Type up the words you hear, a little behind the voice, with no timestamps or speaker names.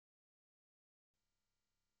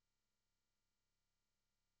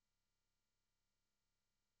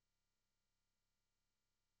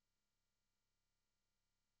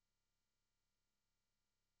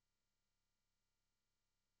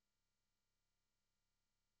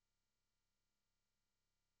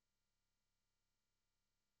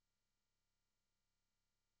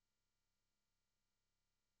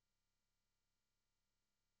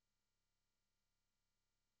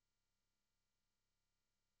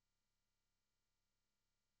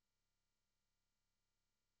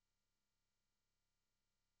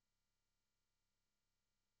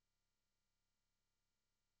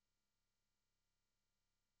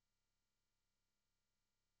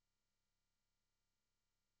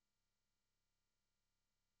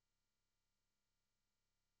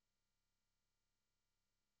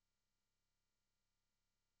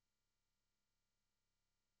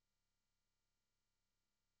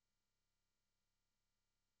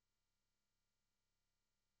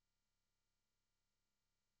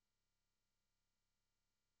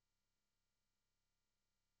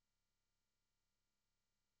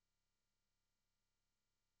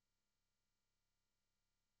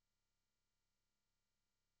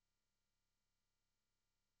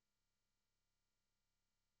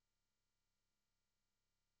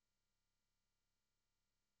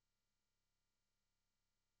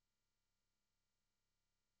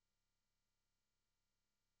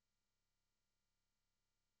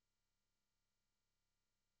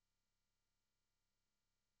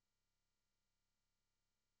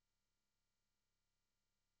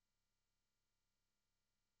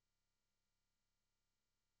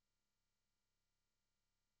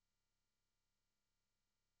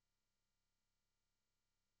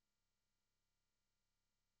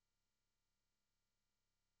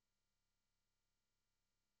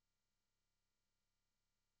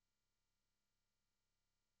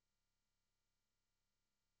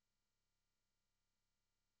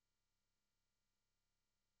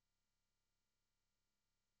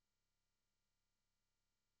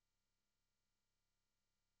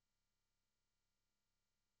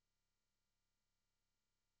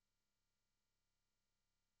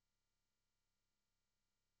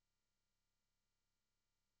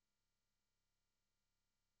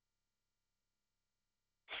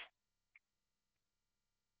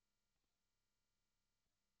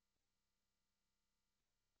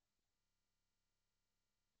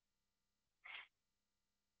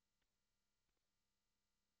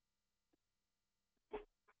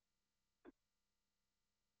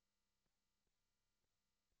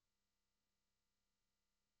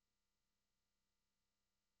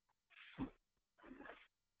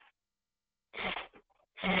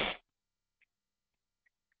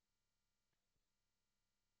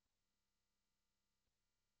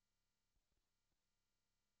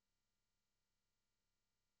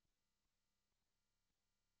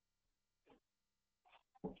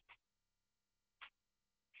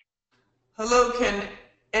Hello, can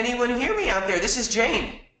anyone hear me out there? This is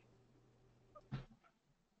Jane.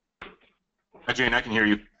 Hi, Jane, I can hear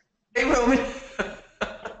you. Hey, Roman.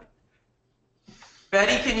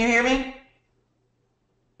 Betty, can you hear me?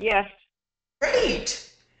 Yes, Great.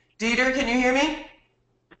 Dieter, can you hear me?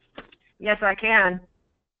 yes, I can.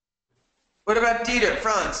 What about Dieter?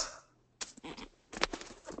 Franz?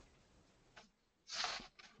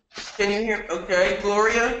 Can you hear? Okay.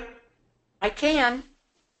 Gloria? I can.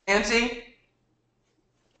 Nancy?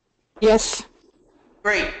 Yes.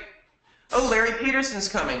 Great. Oh, Larry Peterson's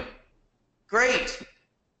coming. Great.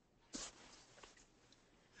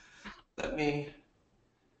 Let me,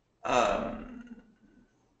 um,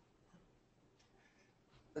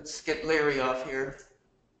 let's get Larry off here.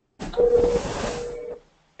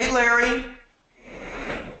 Hey, Larry.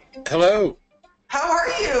 Hello. How are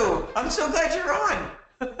you? I'm so glad you're on.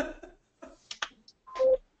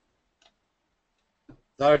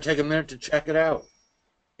 Thought I'd take a minute to check it out.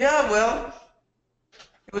 Yeah, well,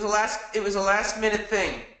 it was a last minute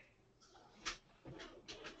thing.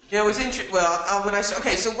 You know, it was interesting. Well,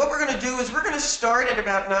 okay, so what we're going to do is we're going to start at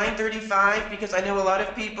about 9:35 because I know a lot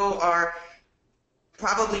of people are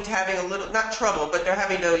probably having a little, not trouble, but they're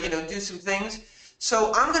having to, do some things.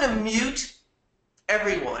 So I'm going to mute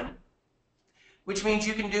everyone, which means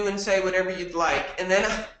you can do and say whatever you'd like. And then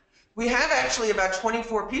we have actually about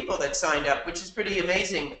 24 people that signed up, which is pretty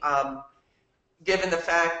amazing, given the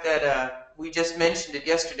fact that we just mentioned it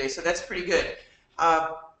yesterday. So that's pretty good.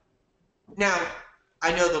 Now,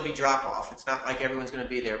 I know there'll be drop-off. It's not like everyone's going to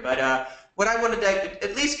be there. But what I wanted to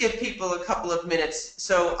at least give people a couple of minutes.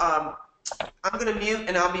 So I'm going to mute,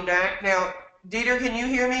 and I'll be back. Now, Dieter, can you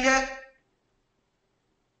hear me yet?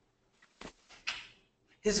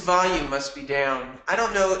 His volume must be down. I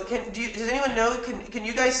don't know. Does anyone know? Can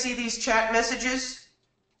you guys see these chat messages?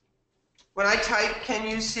 When I type, can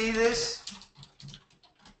you see this?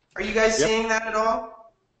 Are you guys Yep. seeing that at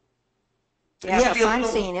all? Yes, I'm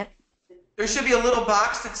seeing it. There should be a little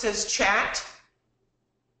box that says chat.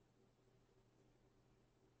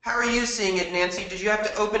 How are you seeing it, Nancy? Did you have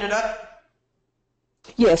to open it up?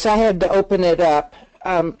 Yes, I had to open it up.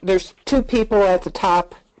 There's two people at the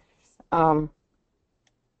top, and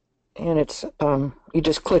it's you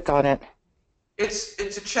just click on it. It's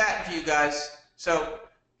a chat view, guys. So,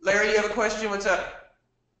 Larry, you have a question? What's up?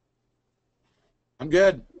 I'm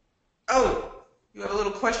good. Oh, you have a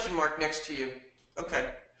little question mark next to you.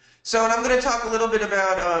 Okay. So, and I'm going to talk a little bit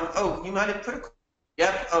about, oh, you might have put a,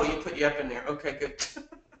 yep. Oh, you put yep in there. Okay, good.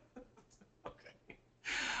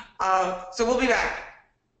 Okay. So we'll be back.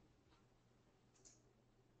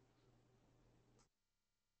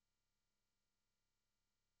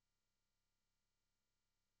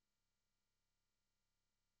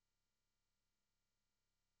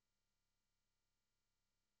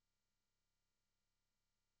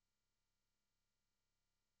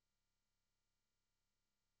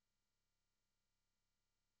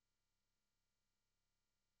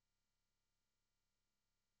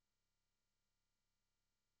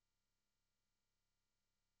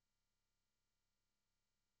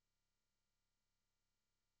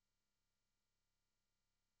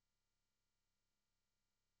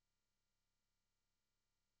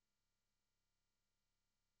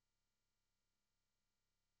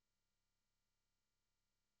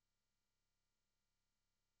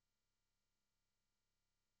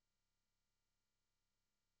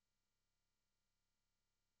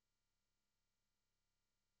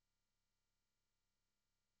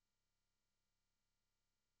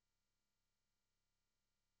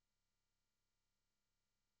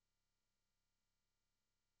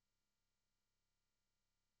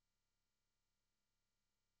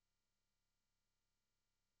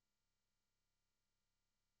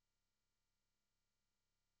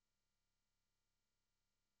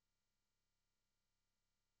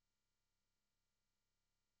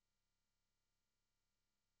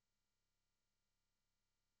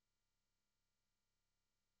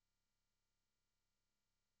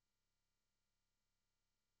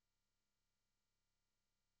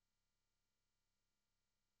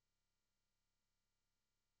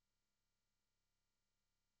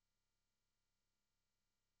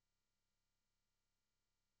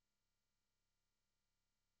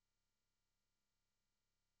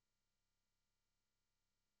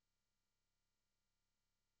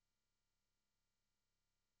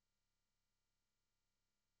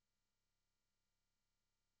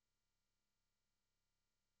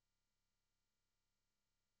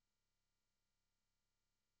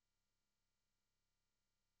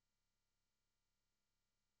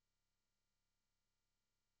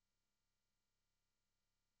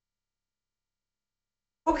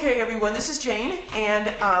 Okay, everyone, this is Jane,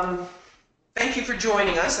 and thank you for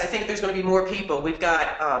joining us. I think there's going to be more people. We've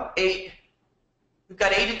got eight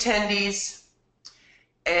attendees,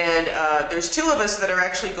 and there's two of us that are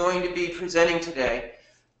actually going to be presenting today.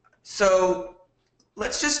 So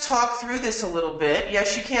let's just talk through this a little bit.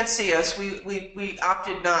 Yes, you can't see us. We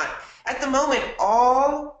opted not. At the moment,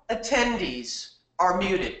 all attendees are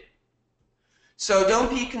muted. So don't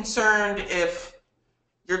be concerned if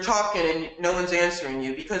you're talking and no one's answering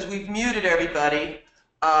you, because we've muted everybody,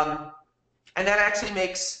 and that actually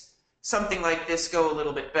makes something like this go a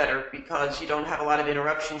little bit better because you don't have a lot of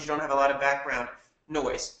interruptions, you don't have a lot of background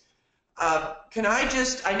noise. I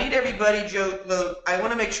need everybody, I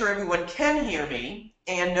want to make sure everyone can hear me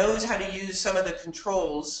and knows how to use some of the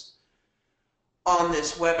controls on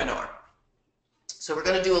this webinar. So we're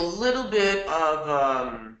going to do a little bit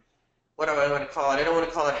of, what do I want to call it? I don't want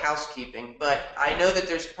to call it housekeeping, but I know that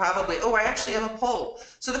there's probably, I actually have a poll.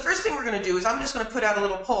 So the first thing we're going to do is I'm just going to put out a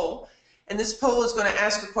little poll, and this poll is going to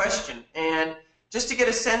ask a question. And just to get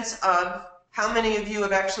a sense of how many of you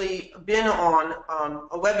have actually been on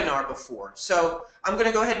a webinar before. So I'm going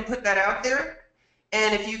to go ahead and put that out there.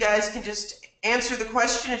 And if you guys can just answer the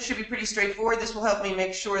question, it should be pretty straightforward. This will help me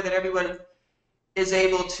make sure that everyone is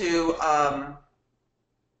able to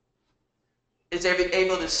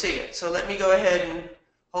see it. So let me go ahead and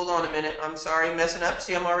hold on a minute. I'm sorry, I'm messing up.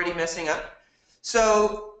 See, I'm already messing up.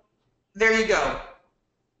 So there you go.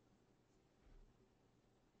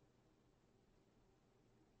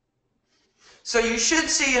 So you should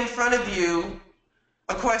see in front of you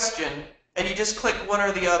a question, and you just click one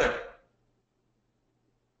or the other.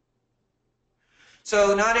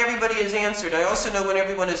 So not everybody is answered. I also know when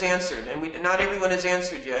everyone is answered, and not everyone is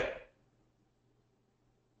answered yet.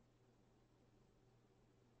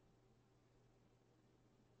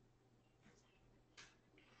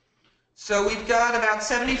 So we've got about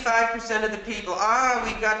 75% of the people.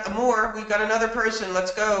 We've got more. We've got another person.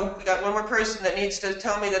 Let's go. We got one more person that needs to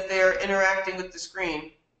tell me that they're interacting with the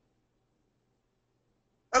screen.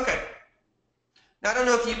 Okay. Now, I don't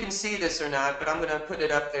know if you can see this or not, but I'm going to put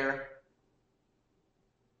it up there.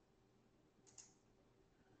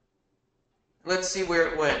 Let's see where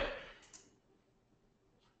it went.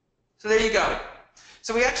 So there you go.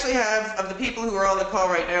 So we actually have, of the people who are on the call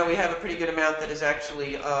right now, we have a pretty good amount that is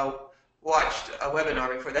actually watched a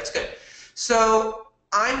webinar before. That's good. So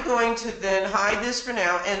I'm going to then hide this for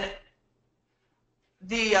now. And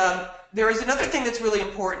there is another thing that's really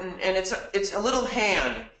important, and it's a little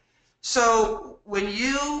hand. So when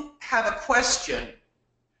you have a question,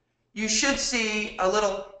 you should see a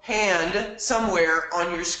little hand somewhere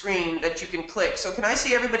on your screen that you can click. So can I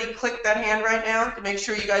see everybody click that hand right now to make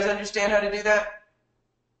sure you guys understand how to do that?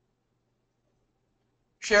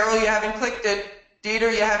 Cheryl, you haven't clicked it.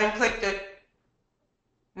 Dieter, you haven't clicked it.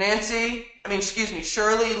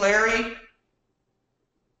 Shirley, Larry.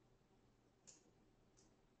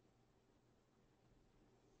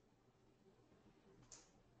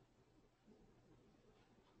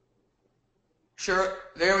 Sure,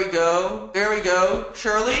 there we go. There we go.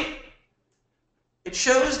 Shirley, it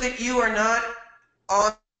shows that you are not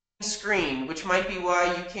on the screen, which might be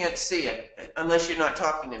why you can't see it, unless you're not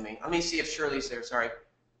talking to me. Let me see if Shirley's there, sorry.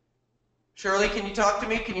 Shirley, can you talk to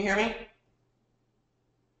me? Can you hear me?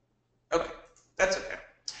 Okay, that's okay.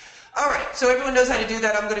 All right, so everyone knows how to do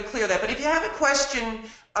that. I'm going to clear that. But if you have a question,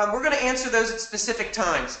 we're going to answer those at specific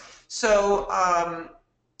times. So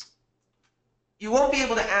you won't be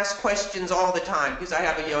able to ask questions all the time because I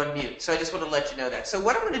have you on mute. So I just want to let you know that. So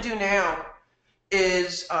what I'm going to do now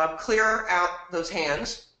is clear out those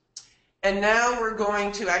hands. And now we're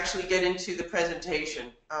going to actually get into the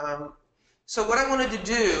presentation. So what I wanted to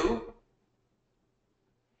do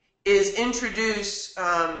is introduce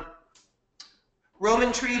Roman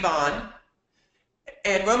Trebon.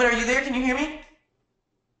 And Roman, are you there? Can you hear me?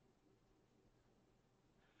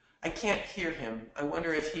 I can't hear him. I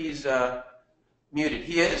wonder if he's muted.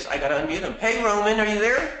 He is. I got to unmute him. Hey, Roman, are you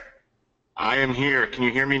there? I am here. Can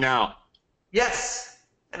you hear me now? Yes.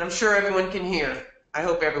 And I'm sure everyone can hear. I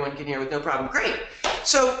hope everyone can hear with no problem. Great.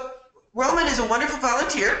 So Roman is a wonderful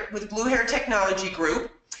volunteer with Blue Hair Technology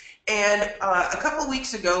Group. And a couple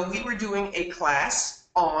weeks ago, we were doing a class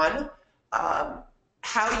on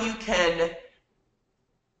how you can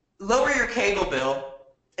lower your cable bill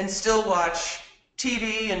and still watch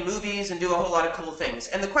TV and movies and do a whole lot of cool things.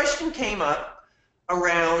 And the question came up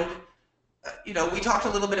around, we talked a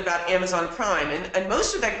little bit about Amazon Prime, and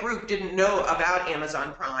most of that group didn't know about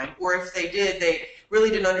Amazon Prime, or if they did, they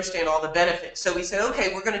really didn't understand all the benefits. So we said,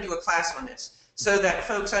 okay, we're going to do a class on this so that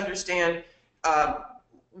folks understand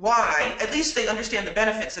why, at least they understand the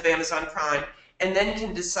benefits of Amazon Prime, and then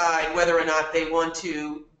can decide whether or not they want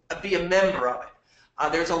to be a member of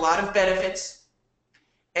it. There's a lot of benefits,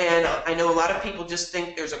 and I know a lot of people just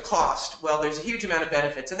think there's a cost. Well, there's a huge amount of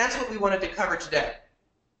benefits, and that's what we wanted to cover today.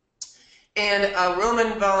 And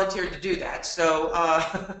Roman volunteered to do that, so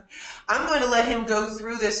I'm going to let him go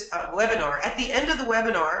through this webinar. At the end of the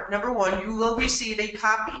webinar, number one, you will receive a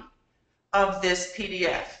copy of this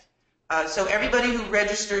PDF. So everybody who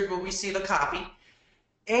registered will receive a copy.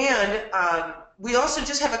 And we also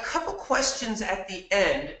just have a couple questions at the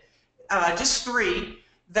end, just 3,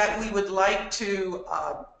 that we would like to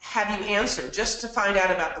have you answer, just to find out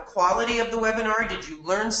about the quality of the webinar. Did you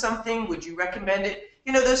learn something? Would you recommend it?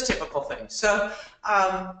 You know, those typical things. So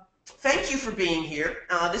thank you for being here.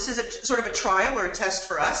 This is sort of a trial or a test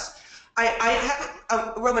for us. I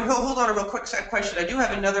have, Roman, hold on a real quick question. I do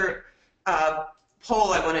have another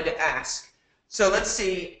poll I wanted to ask. So let's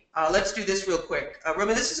see. Let's do this real quick.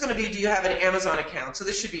 Roman, this is going to be, do you have an Amazon account? So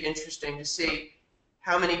this should be interesting to see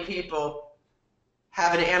how many people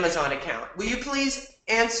have an Amazon account. Will you please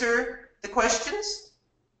answer the questions?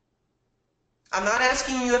 I'm not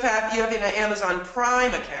asking you if you have an Amazon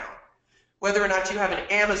Prime account, whether or not you have an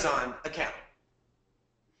Amazon account.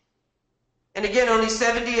 And again, only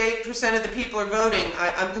 78% of the people are voting.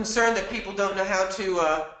 I'm concerned that people don't know how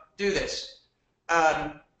to do this.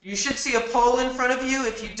 You should see a poll in front of you.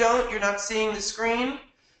 If you don't, you're not seeing the screen.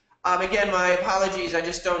 Again, my apologies. I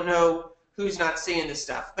just don't know who's not seeing this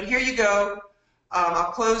stuff. But here you go.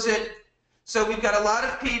 I'll close it. So we've got a lot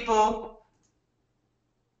of people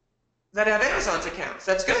that have Amazon's accounts.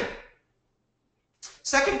 That's good.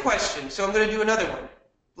 Second question. So I'm going to do another one.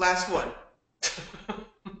 Last one.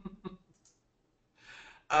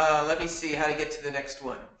 Let me see how to get to the next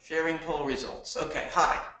one. Sharing poll results. Okay,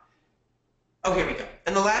 hi. Oh, here we go.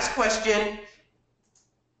 And the last question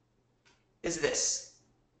is this.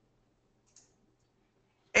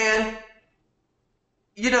 And,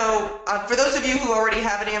 you know, for those of you who already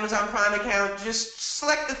have an Amazon Prime account, just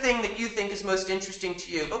select the thing that you think is most interesting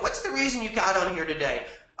to you. But what's the reason you got on here today,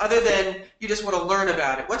 other than you just want to learn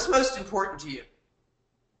about it? What's most important to you?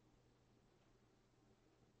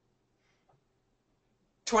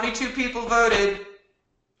 22 people voted.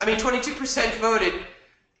 I mean, 22% voted.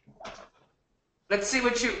 Let's see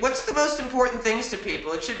what's the most important things to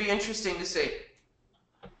people. It should be interesting to see.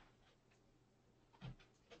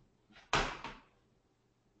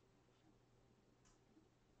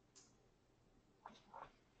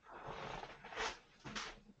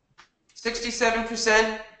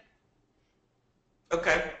 $67%.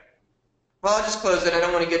 Okay. Well, I'll just close it. I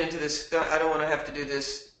don't want to get into this. I don't want to have to do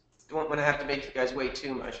this. I don't want to have to make you guys wait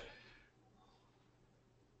too much.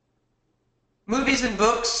 Movies and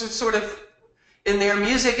books are sort of in there.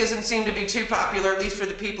 Music doesn't seem to be too popular, at least for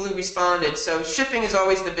the people who responded. So shipping is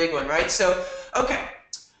always the big one, right? So, okay.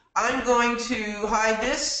 I'm going to hide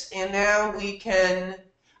this, and now we can,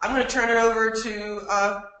 I'm going to turn it over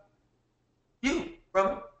to you,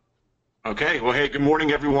 Roman. Okay. Well, hey, good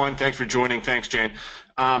morning, everyone. Thanks for joining. Thanks, Jane.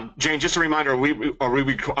 Jane, just a reminder: are we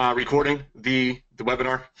recording the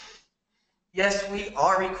webinar? Yes, we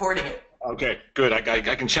are recording it. Okay, good. I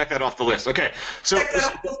can check that off the list. Okay. So. Check that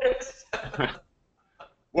off the list.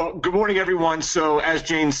 Well, good morning, everyone. So, as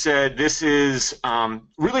Jane said, this is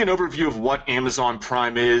really an overview of what Amazon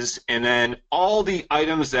Prime is, and then all the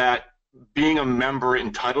items that being a member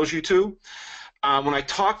entitles you to. When I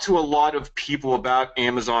talk to a lot of people about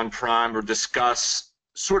Amazon Prime or discuss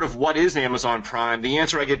sort of what is Amazon Prime, the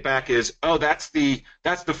answer I get back is, oh, that's the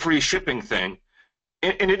free shipping thing,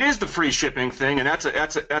 and it is the free shipping thing, and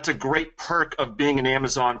that's a great perk of being an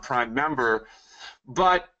Amazon Prime member.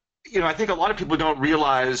 But you know, I think a lot of people don't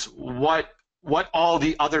realize what all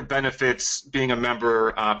the other benefits being a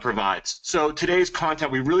member provides. So today's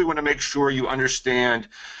content, we really want to make sure you understand,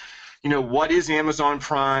 you know, what is Amazon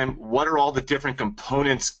Prime, what are all the different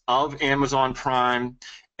components of Amazon Prime,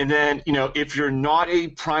 and then, you know, if you're not a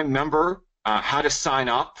Prime member, how to sign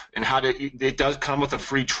up, and it does come with a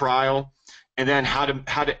free trial, and then how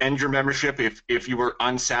to end your membership if you were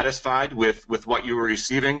unsatisfied with what you were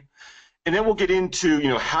receiving. And then we'll get into, you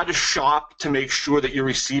know, how to shop to make sure that you're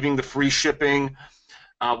receiving the free shipping.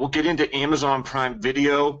 We'll get into Amazon Prime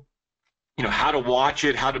Video, you know, how to watch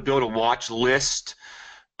it, how to build a watch list.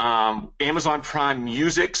 Amazon Prime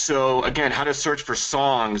Music, so again, how to search for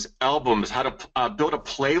songs, albums, how to build a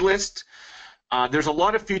playlist. There's a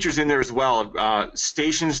lot of features in there as well,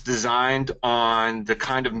 stations designed on the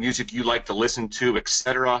kind of music you like to listen to,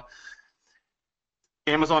 etc.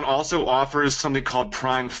 Amazon also offers something called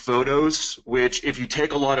Prime Photos, which if you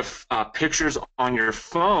take a lot of pictures on your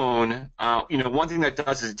phone, you know, one thing that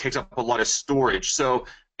does is it takes up a lot of storage. So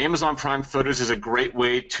Amazon Prime Photos is a great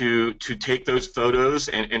way to take those photos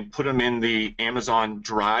and put them in the Amazon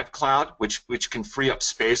Drive cloud, which can free up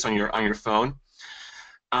space on your phone.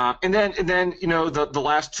 And then you know, the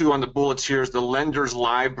last two on the bullets here is the Lender's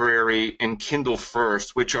Library and Kindle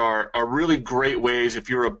First, which are really great ways, if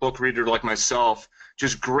you're a book reader like myself,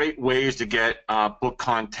 just great ways to get book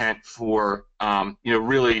content for you know,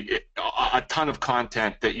 really a ton of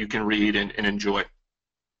content that you can read and enjoy.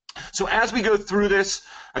 So as we go through this,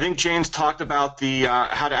 I think Jane's talked about the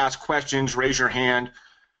how to ask questions. Raise your hand.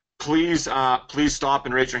 Please stop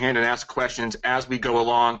and raise your hand and ask questions as we go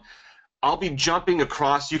along. I'll be jumping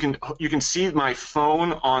across. You can see my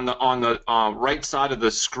phone on the right side of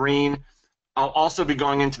the screen. I'll also be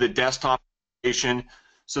going into the desktop application.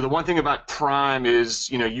 So the one thing about Prime is,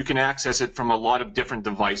 you know, you can access it from a lot of different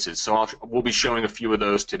devices. So we'll be showing a few of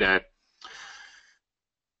those today.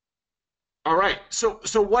 All right. So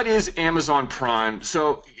what is Amazon Prime?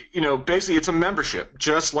 So, you know, basically it's a membership,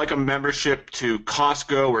 just like a membership to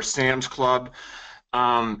Costco or Sam's Club.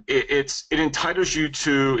 It entitles you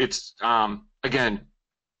to again,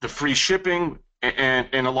 the free shipping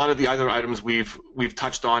and a lot of the other items we've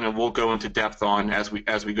touched on and we'll go into depth on as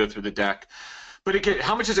we go through the deck. But again,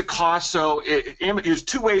 how much does it cost? So there's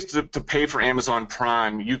two ways to pay for Amazon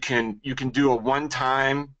Prime. You can do a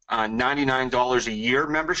one-time $99 a year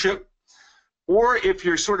membership, or if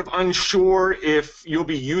you're sort of unsure if you'll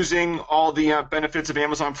be using all the benefits of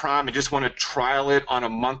Amazon Prime and just want to trial it on a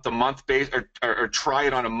month-to-month basis, or try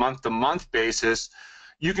it on a month-to-month basis,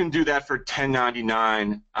 you can do that for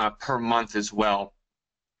 $10.99 per month as well.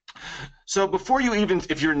 So before you even,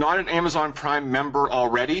 if you're not an Amazon Prime member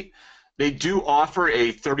already, they do offer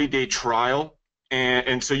a 30-day trial,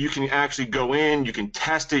 and so you can actually go in, you can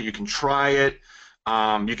test it, you can try it.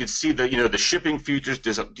 You can see the shipping features.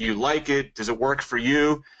 Do you like it? Does it work for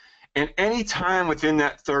you? And any time within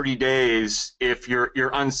that 30 days, if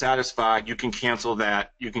you're unsatisfied, you can cancel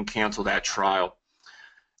that. You can cancel that trial.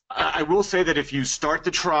 I will say that if you start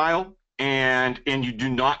the trial and you do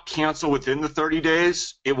not cancel within the 30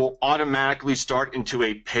 days, it will automatically start into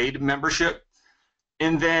a paid membership.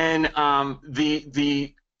 And then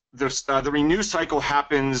the renew cycle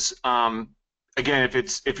happens. Again,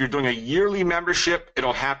 if you're doing a yearly membership,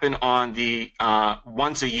 it'll happen on the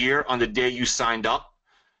once a year on the day you signed up,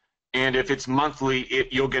 and if it's monthly,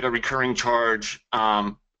 you'll get a recurring charge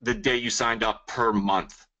the day you signed up per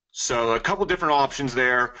month. So a couple different options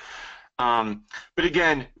there. But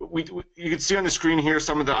again, you can see on the screen here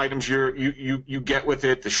some of the items you get with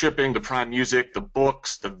it: the shipping, the Prime Music, the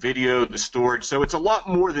books, the video, the storage. So it's a lot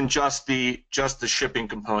more than just the shipping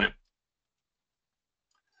component.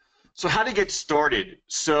 So how to get started?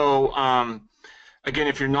 So again,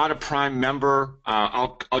 if you're not a Prime member,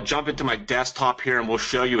 I'll jump into my desktop here and we'll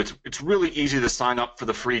show you. It's really easy to sign up for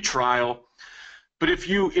the free trial. But if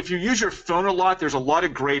you use your phone a lot, there's a lot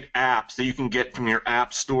of great apps that you can get from your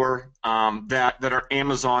app store that are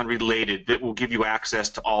Amazon related that will give you access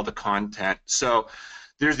to all the content. So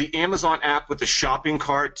there's the Amazon app with the shopping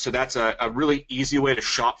cart. So that's a really easy way to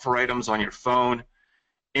shop for items on your phone.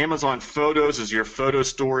 Amazon Photos is your photo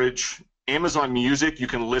storage. Amazon Music, you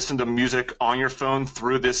can listen to music on your phone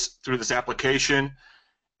through this application,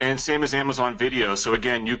 and same as Amazon Video. So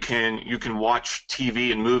again, you can watch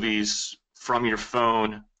TV and movies from your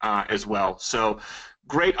phone as well. So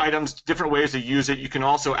great items, different ways to use it. You can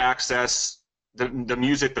also access the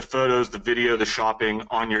music, the photos, the video, the shopping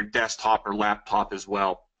on your desktop or laptop as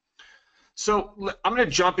well. So I'm going to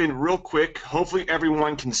jump in real quick. Hopefully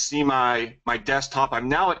everyone can see my desktop. I'm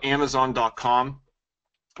now at Amazon.com.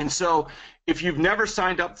 And so if you've never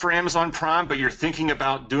signed up for Amazon Prime but you're thinking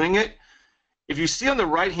about doing it, if you see on the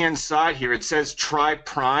right-hand side here, it says Try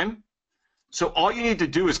Prime. So all you need to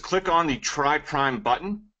do is click on the Try Prime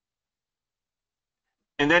button,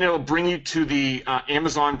 and then it will bring you to the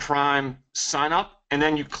Amazon Prime sign up, and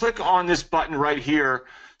then you click on this button right here,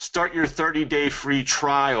 Start Your 30-Day Free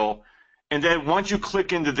Trial. And then once you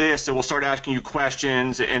click into this, it will start asking you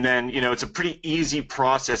questions, and then it's a pretty easy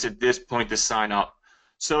process at this point to sign up.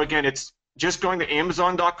 So again, it's just going to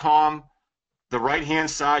Amazon.com. The right-hand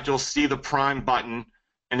side, you'll see the Prime button,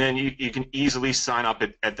 and then you can easily sign up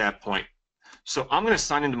at that point. So I'm going to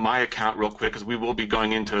sign into my account real quick because we will be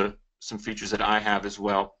going into some features that I have as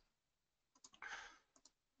well.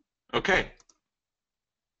 Okay.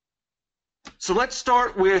 So let's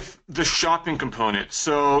start with the shopping component.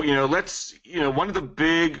 So, one of the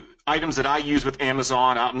big items that I use with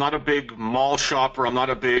Amazon, I'm not a big mall shopper, I'm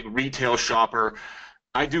not a big retail shopper.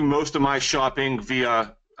 I do most of my shopping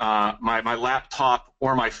via my laptop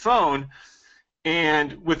or my phone.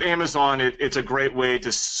 And with Amazon, it's a great way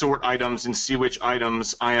to sort items and see which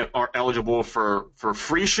items are eligible for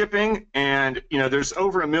free shipping. And there's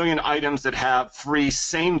over 1 million items that have free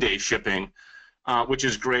same-day shipping, which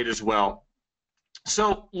is great as well.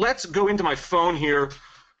 So let's go into my phone here.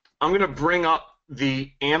 I'm going to bring up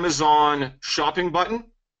the Amazon shopping button.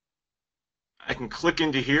 I can click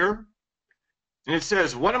into here. And it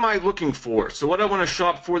says, what am I looking for? So what I want to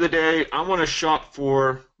shop for today, I want to shop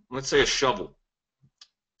for, let's say, a shovel.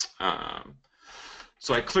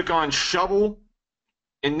 So I click on shovel,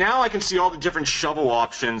 and now I can see all the different shovel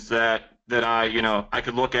options that I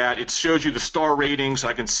could look at. It shows you the star rating, so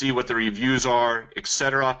I can see what the reviews are,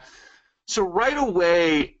 etc. So right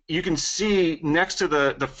away, you can see next to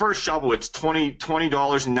the first shovel, it's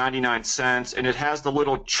 $20.99, and it has the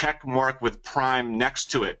little check mark with Prime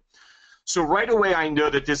next to it. So right away, I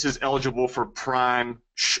know that this is eligible for Prime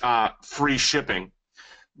free shipping.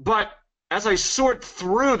 But as I sort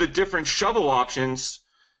through the different shovel options,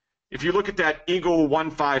 if you look at that Eagle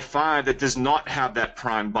 155, that does not have that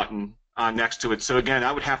Prime button next to it. So again,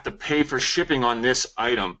 I would have to pay for shipping on this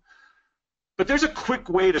item. But there's a quick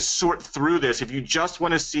way to sort through this if you just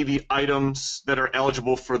want to see the items that are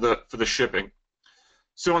eligible for the shipping.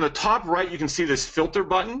 So on the top right, you can see this filter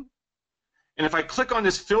button. And if I click on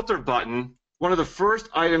this filter button, one of the first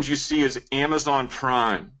items you see is Amazon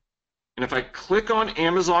Prime. And if I click on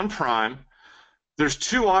Amazon Prime, there's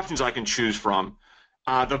two options I can choose from.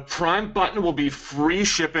 The Prime button will be free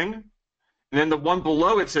shipping, and then the one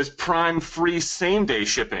below it says Prime free same-day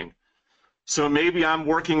shipping. So maybe I'm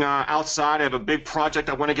working outside, I have a big project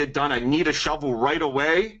I want to get done, I need a shovel right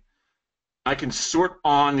away. I can sort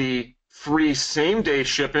on the free same-day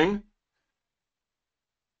shipping.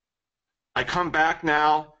 I come back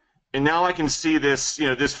now, and now I can see this,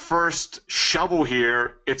 this first shovel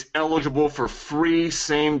here, it's eligible for free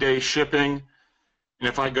same-day shipping. And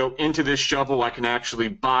if I go into this shovel, I can actually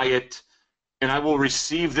buy it, and I will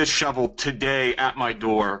receive this shovel today at my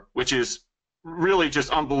door, which is really just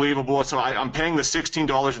unbelievable. So I'm paying the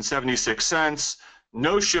 $16.76,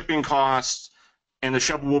 no shipping costs, and the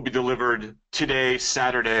shovel will be delivered today,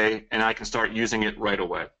 Saturday, and I can start using it right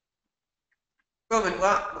away. Roman,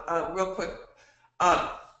 well, real quick.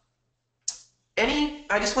 I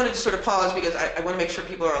just wanted to sort of pause because I want to make sure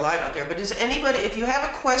people are alive out there. But does anybody, if you have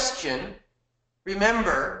a question,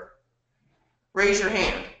 remember, raise your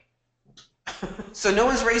hand. So no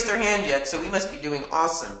one's raised their hand yet, so we must be doing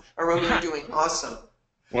awesome. Or Roman, you're doing awesome.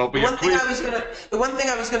 Well, the one thing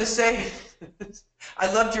I was gonna say,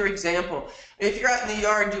 I loved your example. If you're out in the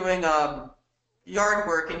yard doing yard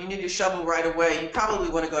work and you need a shovel right away, you probably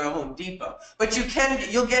want to go to Home Depot. But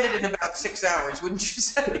you'll get it in about 6 hours, wouldn't you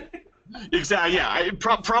say? Exactly. Yeah.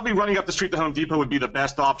 Probably running up the street to Home Depot would be the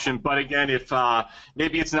best option. But again, if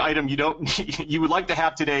maybe it's an item you would like to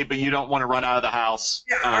have today, but you don't want to run out of the house.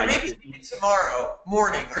 Yeah, or maybe tomorrow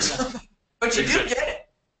morning or something. But you do get it.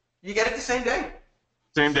 You get it the same day.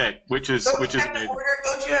 Same day, which is Don't you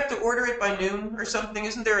have to order it by noon or something?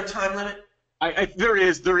 Isn't there a time limit? There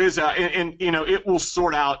is, and it will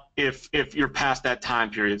sort out if you're past that time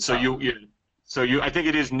period. So I think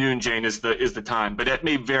it is noon, Jane, is the time, but it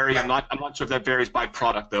may vary. Right. I'm not sure if that varies by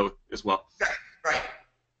product though as well. Right.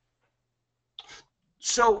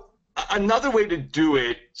 So another way to do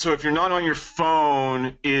it, so if you're not on your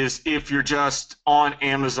phone, is if you're just on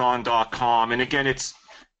Amazon.com, and again, it's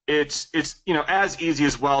as easy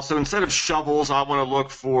as well. So instead of shovels, I want to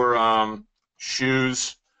look for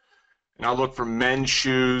shoes, and I'll look for men's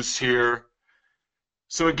shoes here.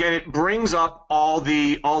 So again, it brings up all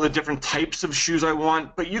the different types of shoes I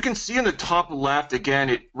want, but you can see in the top left,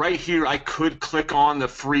 again, right here, I could click on the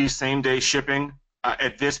free same-day shipping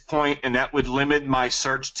at this point, and that would limit my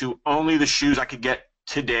search to only the shoes I could get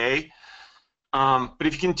today. But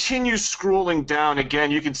if you continue scrolling down,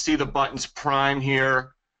 again, you can see the buttons Prime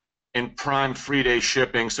here and Prime free day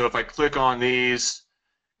shipping. So if I click on these,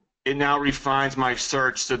 it now refines my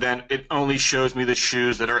search, so then it only shows me the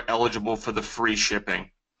shoes that are eligible for the free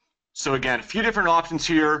shipping. So again, a few different options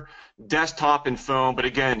here, desktop and phone, but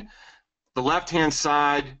again, the left-hand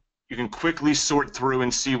side, you can quickly sort through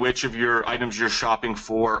and see which of your items you're shopping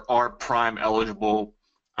for are Prime eligible,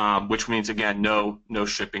 which means, again, no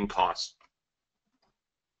shipping costs.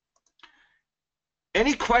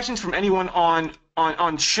 Any questions from anyone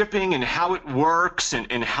on shipping and how it works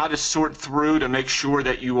and how to sort through to make sure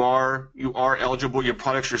that you are eligible, your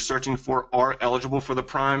products you're searching for are eligible for the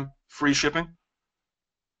Prime free shipping?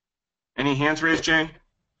 Any hands raised, Jane?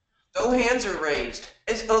 No hands are raised.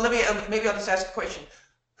 Maybe I'll just ask a question.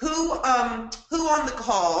 Who on the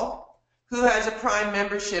call who has a Prime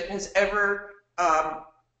membership has ever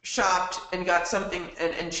shopped and got something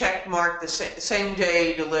and check marked the same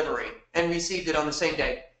day delivery and received it on the same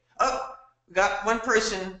day? Oh, we got one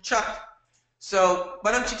person, Chuck. So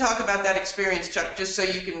why don't you talk about that experience, Chuck, just so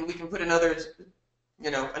we can put another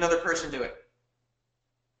person to it.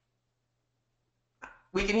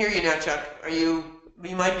 We can hear you now, Chuck. You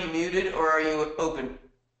might be muted, or are you open?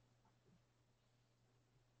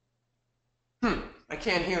 I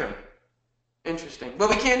can't hear him. Interesting. Well,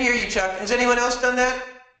 we can't hear you, Chuck. Has anyone else done that?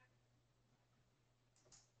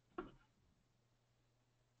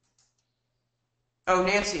 Oh,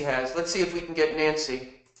 Nancy has. Let's see if we can get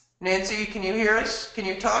Nancy. Nancy, can you hear us? Can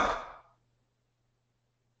you talk?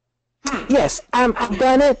 Yes, I've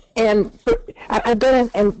done it, and I've done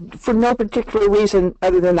it, and for no particular reason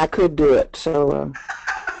other than I could do it. So.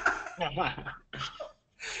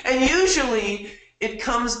 And usually it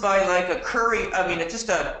comes by like a courier. I mean,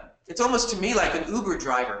 it's almost to me like an Uber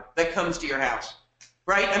driver that comes to your house,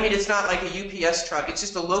 right? I mean, it's not like a UPS truck. It's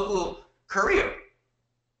just a local courier.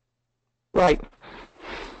 Right.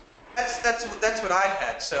 That's what I've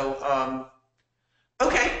had. So,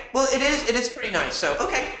 okay. Well, it is pretty nice. So,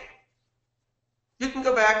 okay. You can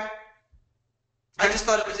go back. I just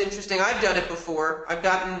thought it was interesting. I've done it before. I've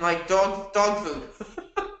gotten like dog food.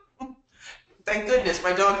 Thank goodness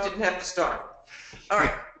my dog didn't have to starve. All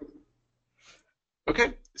right.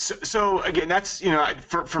 Okay. So again, that's,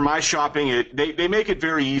 for my shopping, they make it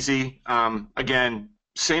very easy. Again,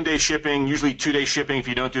 same day shipping, usually 2-day shipping if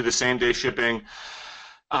you don't do the same day shipping.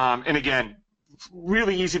 And again,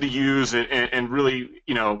 really easy to use, and really,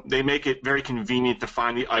 they make it very convenient to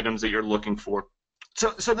find the items that you're looking for.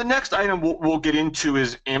 So the next item we'll get into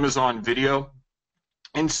is Amazon Video.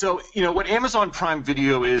 And so, what Amazon Prime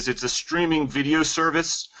Video is, it's a streaming video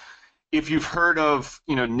service. If you've heard of,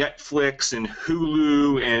 Netflix and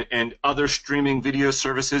Hulu and other streaming video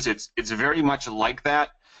services, it's very much like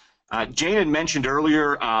that. Jane had mentioned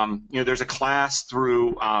earlier, there's a class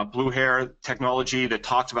through Blue Hair Technology that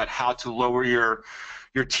talks about how to lower your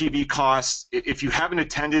TV costs. If you haven't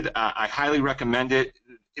attended, I highly recommend it.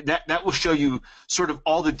 That will show you sort of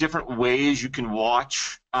all the different ways you can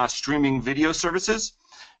watch streaming video services,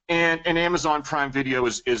 and Amazon Prime Video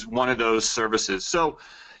is one of those services. So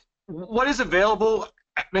what is available?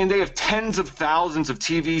 I mean, they have tens of thousands of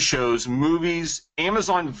TV shows, movies.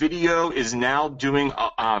 Amazon Video is now doing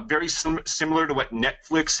very similar to what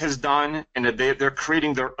Netflix has done, and that they're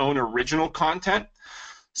creating their own original content.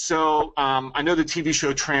 So I know the TV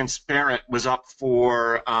show Transparent was up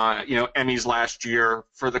for Emmys last year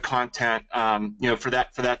for the content, for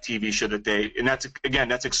that TV show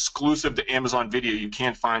and that's exclusive to Amazon Video. You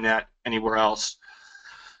can't find that anywhere else.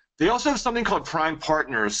 They also have something called Prime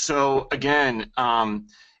Partners. So again,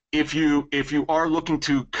 if you are looking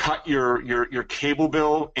to cut your cable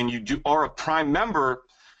bill and you are a Prime member,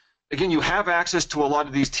 again, you have access to a lot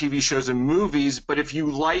of these TV shows and movies. But if you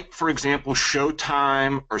like, for example,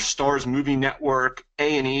 Showtime or Starz Movie Network,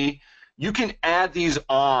 A&E, you can add these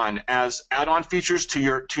on as add-on features to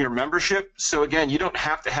your membership. So again, you don't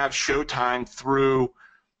have to have Showtime through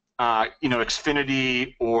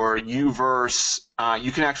Xfinity or Uverse.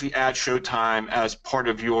 You can actually add Showtime as part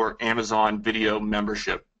of your Amazon Video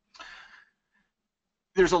membership.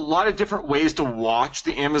 There's a lot of different ways to watch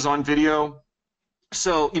the Amazon Video.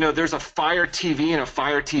 So, there's a Fire TV and a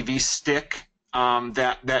Fire TV stick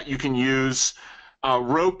that you can use.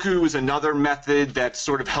 Roku is another method that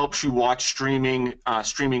sort of helps you watch streaming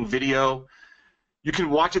video. You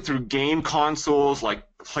can watch it through game consoles like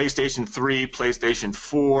PlayStation 3, PlayStation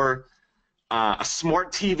 4, a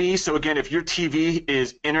smart TV. So again, if your TV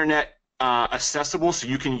is internet accessible, so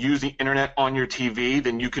you can use the internet on your TV,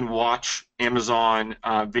 then you can watch Amazon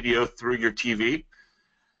Video through your TV.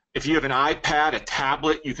 If you have an iPad, a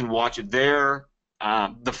tablet, you can watch it there.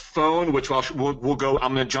 The phone, which we'll go,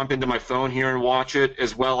 I'm going to jump into my phone here and watch it,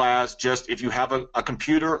 as well as just if you have a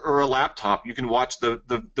computer or a laptop, you can watch the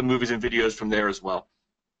movies and videos from there as well.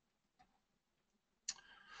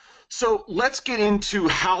 So let's get into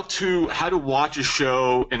how to watch a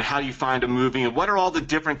show and how you find a movie and what are all the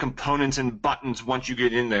different components and buttons once you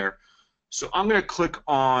get in there. So I'm going to click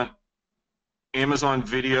on Amazon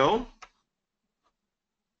Video.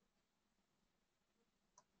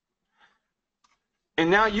 And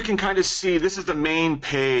now you can kind of see this is the main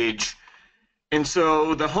page. And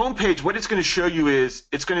so the home page, what it's going to show you is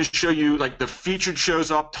it's going to show you like the featured shows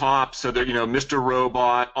up top. So they're, Mr.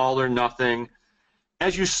 Robot, All or Nothing.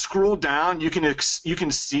 As you scroll down, you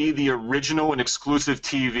can see the original and exclusive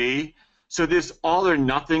TV. So this All or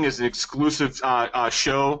Nothing is an exclusive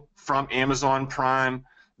show from Amazon Prime.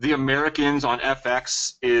 The Americans on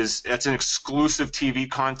FX that's an exclusive TV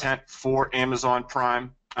content for Amazon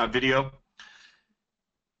Prime. video.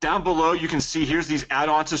 Down below, you can see here's these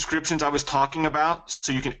add-on subscriptions I was talking about.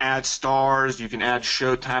 So you can add Stars, you can add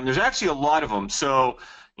Showtime. There's actually a lot of them. So,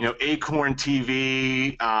 you know, Acorn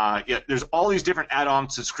TV. Yeah, there's all these different add-on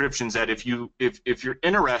subscriptions that if you're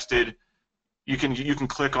interested, you can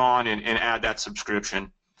click on and add that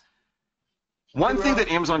subscription. One thing that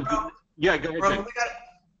Amazon. Yeah, go ahead. Ron,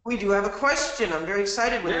 we do have a question. I'm very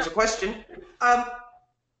excited when there's a question. I'm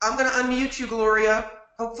going to unmute you, Gloria.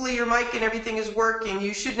 Hopefully your mic and everything is working.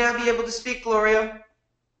 You should now be able to speak, Gloria.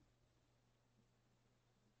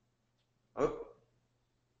 Oh.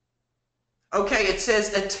 Okay, it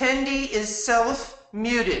says attendee is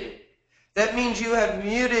self-muted. That means you have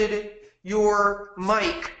muted your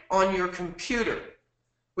mic on your computer,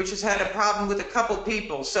 which has had a problem with a couple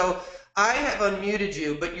people. So I have unmuted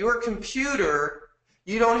you, but your computer,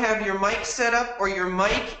 you don't have your mic set up, or your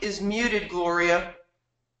mic is muted, Gloria.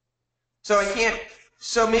 So I can't.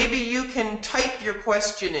 So maybe you can type your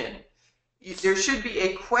question in. There should be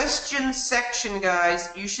a question section, guys.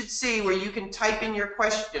 You should see where you can type in your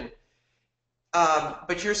question.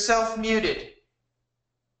 But you're self-muted.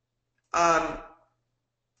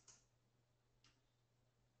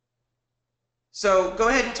 So go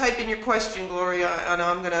ahead and type in your question, Gloria, and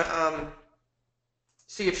I'm going to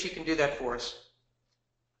see if she can do that for us.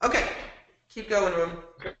 Okay, keep going, Ron.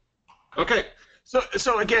 Okay.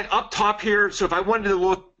 So again, up top here, so if I wanted to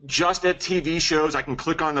look just at TV shows, I can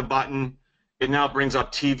click on the button. It now brings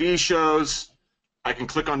up TV shows. I can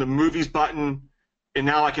click on the movies button, and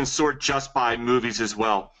now I can sort just by movies as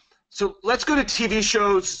well. So let's go to TV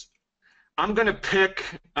shows. I'm going to pick,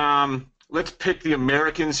 let's pick The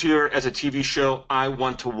Americans here as a TV show I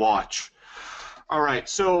want to watch. All right,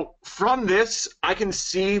 so from this, I can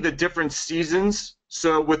see the different seasons.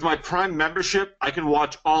 So with my Prime membership, I can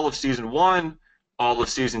watch all of Season 1, all of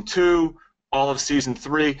Season 2, all of Season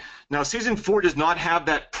 3. Now, Season 4 does not have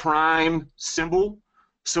that Prime symbol.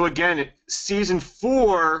 So again, Season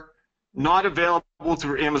 4, not available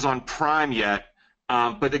through Amazon Prime yet.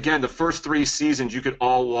 But again, the first 3 seasons you could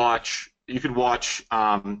all watch. You could watch,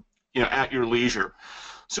 you know, at your leisure.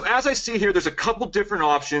 So as I see here, there's a couple different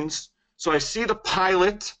options. So I see the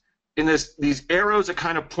pilot in these arrows that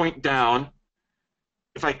kind of point down.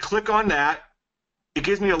 If I click on that, it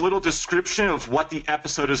gives me a little description of what the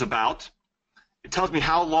episode is about. It tells me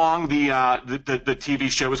how long the TV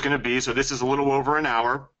show is going to be. So this is a little over an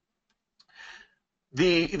hour.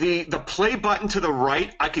 The play button to the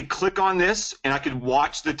right, I could click on this and I could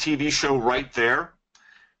watch the TV show right there.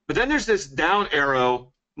 But then there's this down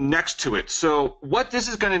arrow next to it. So what this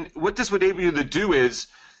would enable you to do is,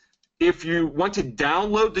 if you want to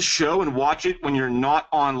download the show and watch it when you're not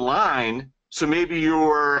online. So maybe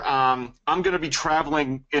you're, I'm going to be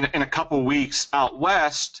traveling in a couple weeks out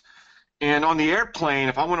west, and on the airplane,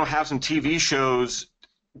 if I want to have some TV shows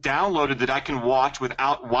downloaded that I can watch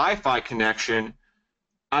without Wi-Fi connection,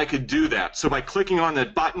 I could do that. So by clicking on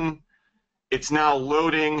that button, it's now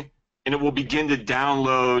loading, and it will begin to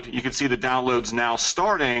download. You can see the downloads now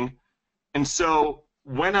starting, and so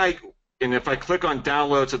if I click on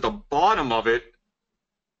downloads at the bottom of it,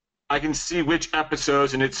 I can see which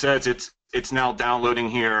episodes, and it says it's now downloading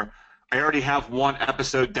here. I already have one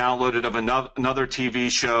episode downloaded of another TV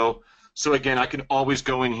show. So again, I can always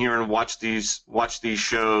go in here and watch these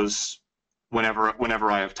shows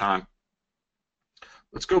whenever I have time.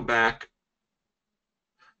 Let's go back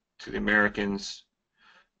to The Americans.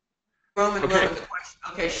 Roman, Okay. the question.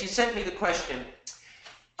 Okay, she sent me the question.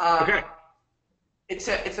 Okay.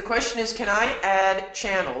 The question is, can I add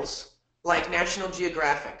channels like National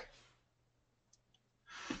Geographic?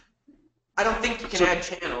 I don't think you can add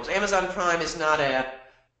channels. Amazon Prime is not that,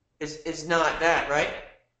 right?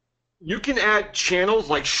 You can add channels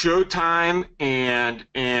like Showtime and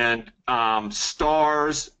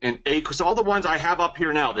Stars and because all the ones I have up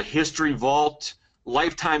here now, the History Vault,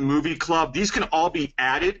 Lifetime Movie Club, these can all be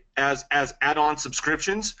added as add-on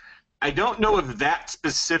subscriptions. I don't know if that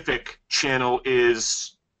specific channel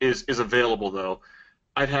is available though.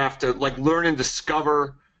 I'd have to like learn and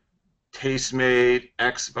discover. Tastemade,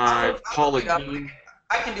 X5, Paula Deen.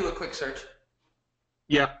 I can do a quick search.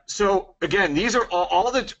 Yeah. So again, these are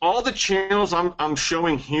all the channels I'm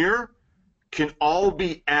showing here can all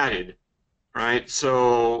be added, right?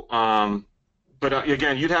 So, but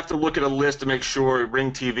again, you'd have to look at a list to make sure.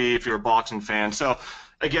 Ring TV if you're a boxing fan. So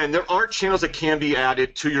again, there are channels that can be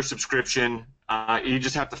added to your subscription. You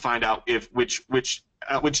just have to find out which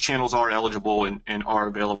channels are eligible and are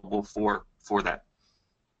available for that.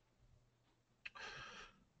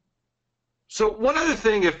 So one other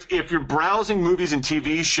thing, if you're browsing movies and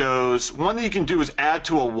TV shows, one thing you can do is add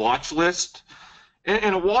to a watch list.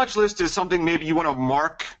 And a watch list is something maybe you want to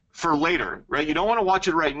mark for later, right? You don't want to watch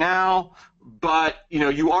it right now, but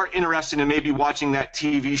you are interested in maybe watching that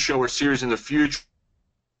TV show or series in the future.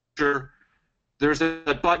 There's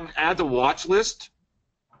a button, add to watch list,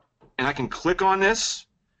 and I can click on this.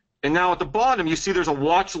 And now at the bottom, you see there's a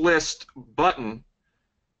watch list button.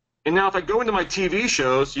 And now if I go into my TV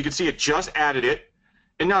shows, you can see it just added it.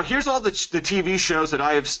 And now here's all the TV shows that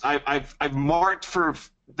I've marked for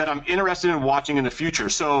that I'm interested in watching in the future.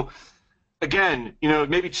 So again,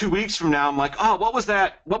 maybe 2 weeks from now, I'm like, oh, what was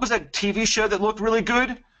that TV show that looked really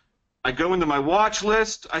good? I go into my watch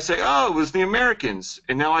list. I say, oh, it was The Americans.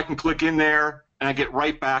 And now I can click in there, and I get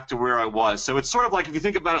right back to where I was. So it's sort of like, if you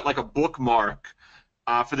think about it like a bookmark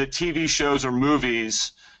for the TV shows or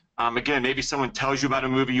movies. Again, maybe someone tells you about a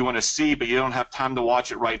movie you want to see, but you don't have time to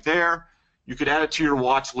watch it right there. You could add it to your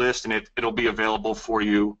watch list, and it'll be available for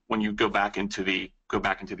you when you go back into the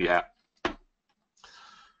app.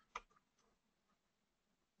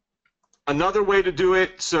 Another way to do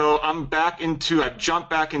it, so I've jumped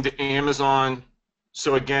back into Amazon.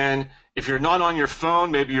 So again, if you're not on your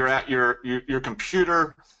phone, maybe you're at your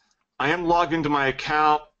computer, I am logged into my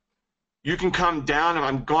account. You can come down, and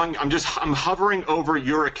I'm hovering over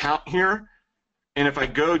your account here, and if I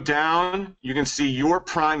go down, you can see your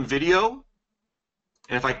Prime Video.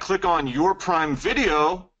 And if I click on your Prime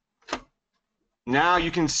Video, now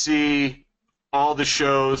you can see all the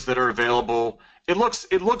shows that are available. It looks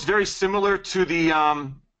very similar to the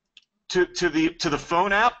to the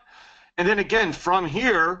phone app. And then again, from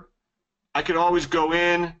here, I could always go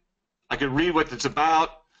in. I could read what it's about.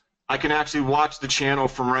 I can actually watch the channel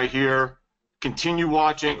from right here. Continue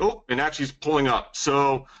watching. Oh, and actually it's pulling up.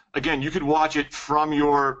 So again, you could watch it from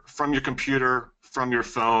your computer, from your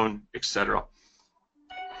phone, etc.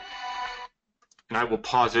 And I will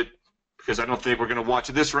pause it because I don't think we're going to watch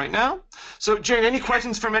this right now. So Jane, any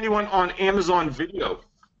questions from anyone on Amazon Video?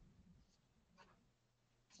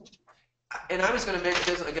 And I was going to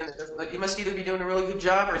mention this again. You must either be doing a really good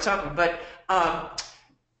job or something. But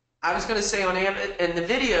I was going to say on in the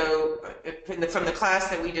video from the class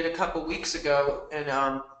that we did a couple weeks ago, and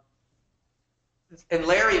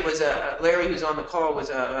Larry who's on the call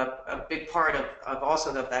was a big part of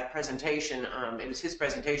also of that presentation. It was his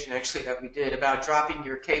presentation actually that we did about dropping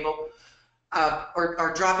your cable.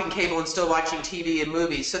 Or dropping cable and still watching TV and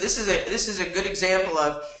movies. So this is a good example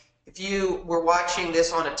of if you were watching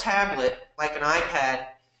this on a tablet like an iPad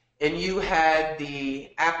and you had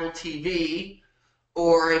the Apple TV,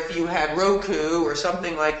 or if you had Roku or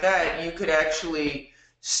something like that, you could actually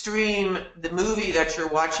stream the movie that you're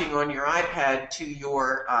watching on your iPad to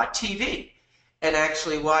your TV and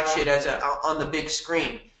actually watch it on the big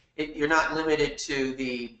screen. You're not limited to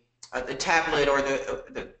the tablet or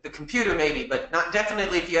the computer maybe, but not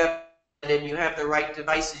definitely if you have and you have the right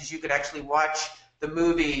devices, you could actually watch the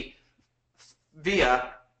movie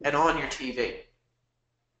via and on your TV.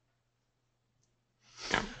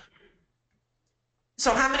 Yeah.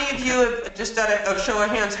 So how many of you have, just out of show of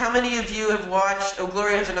hands, how many of you have watched, oh,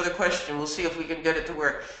 Gloria has another question. We'll see if we can get it to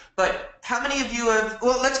work. But how many of you have,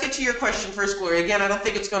 well, let's get to your question first, Gloria. Again, I don't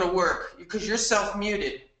think it's going to work because you're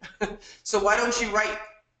self-muted. So why don't you write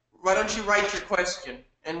your question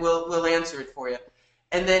and we'll answer it for you.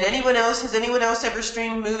 And then anyone else, has anyone else ever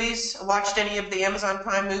streamed movies, watched any of the Amazon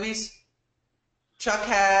Prime movies? Chuck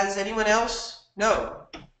has. Anyone else? No.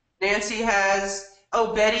 Nancy has.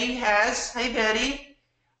 Oh, Betty has. Hey, Betty.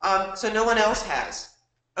 So no one else has.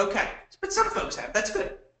 Okay. But some folks have. That's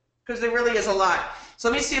good. Because there really is a lot. So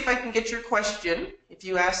let me see if I can get your question. If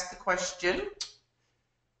you ask the question.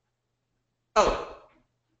 Oh.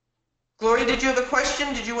 Gloria, did you have a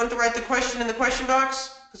question? Did you want to write the question in the question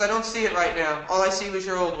box? Because I don't see it right now. All I see was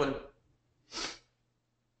your old one.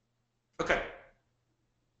 Okay.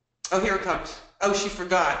 Oh, here it comes. Oh, she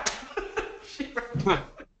forgot.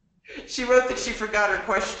 She wrote that she forgot her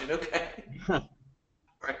question. Okay. All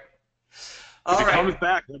right. All if it right. comes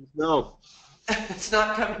back, let us know. It's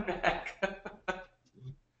not coming back.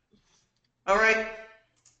 All right.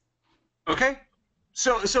 Okay.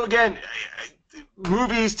 So again,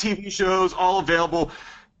 movies, TV shows, all available.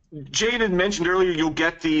 Jane had mentioned earlier you'll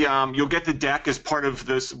get the deck as part of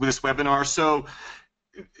this webinar. So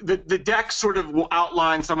the deck sort of will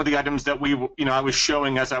outline some of the items that I was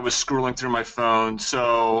showing as I was scrolling through my phone.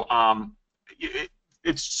 So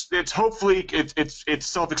it's hopefully it's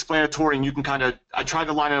self-explanatory, and you can I tried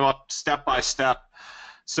to line it up step by step.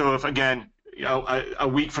 So if again, a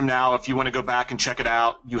week from now, if you want to go back and check it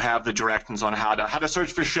out, you have the directions on how to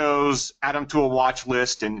search for shows, add them to a watch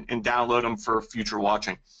list, and download them for future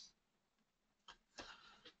watching.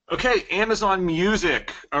 Okay, Amazon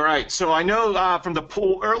Music. All right, so I know from the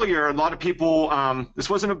poll earlier, a lot of people. This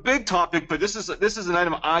wasn't a big topic, but this is an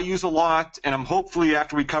item I use a lot, and I'm hopefully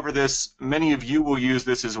after we cover this, many of you will use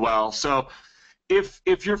this as well. So,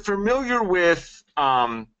 if you're familiar with,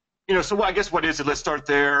 so I guess what is it? Let's start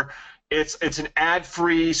there. It's an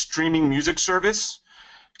ad-free streaming music service.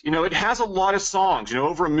 It has a lot of songs.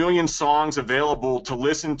 Over 1 million songs available to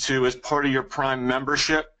listen to as part of your Prime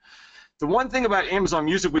membership. The one thing about Amazon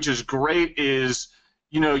Music, which is great, is,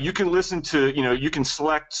 you can listen to, you can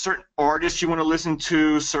select certain artists you want to listen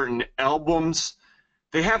to, certain albums.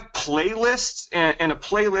 They have playlists, and a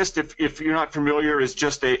playlist, if you're not familiar, is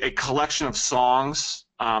just a collection of songs.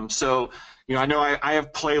 So, I know I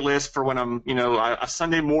have playlists for when I'm, a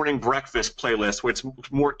Sunday morning breakfast playlist where it's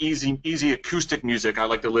more easy acoustic music I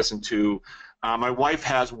like to listen to. My wife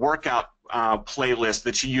has workout playlist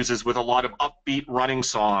that she uses with a lot of upbeat running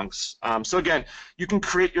songs. So again, you can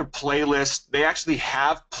create your playlist. They actually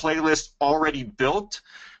have playlists already built,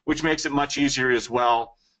 which makes it much easier as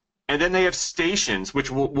well. And then they have stations, which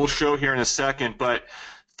we'll show here in a second. But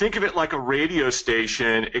think of it like a radio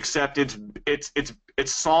station, except it's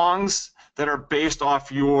songs that are based off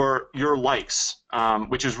your likes,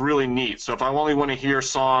 which is really neat. So if I only want to hear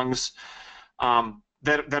songs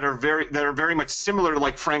that are very much similar to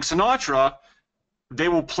like Frank Sinatra, they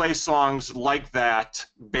will play songs like that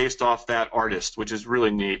based off that artist, which is really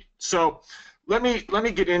neat. So let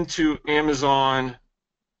me get into Amazon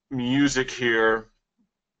Music here.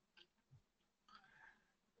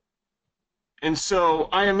 And so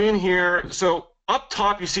I am in here. So up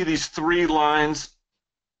top you see these 3 lines.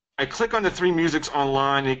 I click on the 3 musics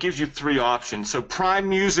online and it gives you 3 options. So Prime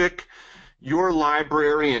Music, your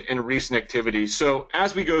library, and recent activities. So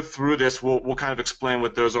as we go through this, we'll kind of explain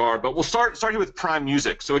what those are. But we'll start here with Prime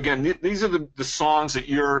Music. So again, these are the songs that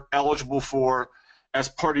you're eligible for as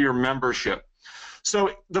part of your membership.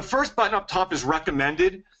 So the first button up top is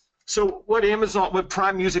recommended. So what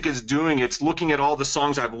Prime Music is doing, it's looking at all the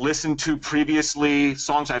songs I've listened to previously,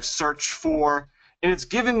 songs I've searched for, and it's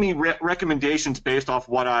giving me recommendations based off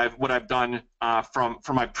what I've done from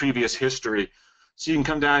my previous history. So you can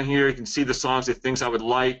come down here, you can see the songs, the things I would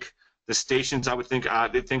like, the stations I would think,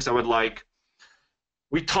 the things I would like.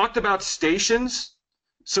 We talked about stations.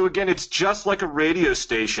 So again, it's just like a radio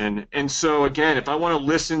station. And so again, if I want to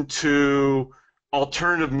listen to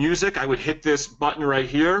alternative music, I would hit this button right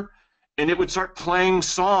here, and it would start playing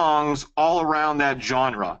songs all around that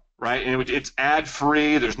genre, right? And it's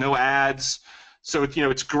ad-free. There's no ads. So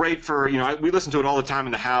it's great for, we listen to it all the time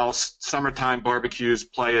in the house. Summertime barbecues,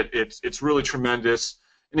 play it. It's really tremendous.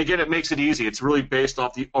 And again, it makes it easy. It's really based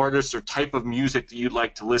off the artist or type of music that you'd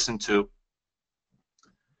like to listen to.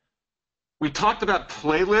 We talked about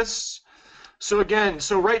playlists. So again,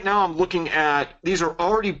 right now I'm looking at, these are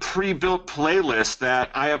already pre-built playlists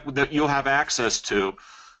that you'll have access to.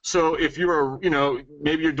 So if you're,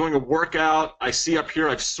 maybe you're doing a workout, I see up here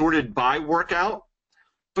I've sorted by workout.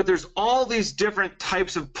 But there's all these different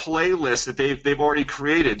types of playlists that they've already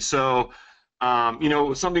created. So,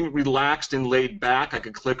 something relaxed and laid back, I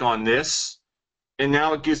could click on this, and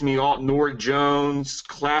now it gives me all Norah Jones,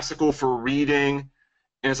 classical for reading.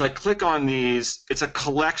 And as I click on these, it's a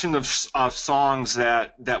collection of songs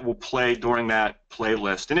that will play during that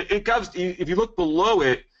playlist. And it gives, if you look below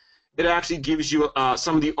it, it actually gives you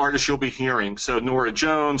some of the artists you'll be hearing. So Norah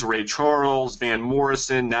Jones, Ray Charles, Van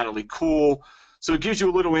Morrison, Natalie Cole. So it gives you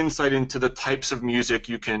a little insight into the types of music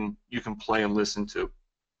you can play and listen to.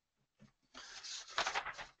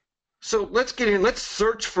 So let's get in. Let's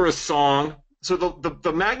search for a song. So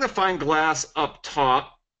the magnifying glass up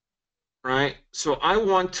top, right? So I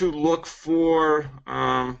want to look for,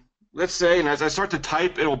 let's say, and as I start to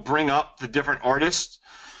type, it'll bring up the different artists.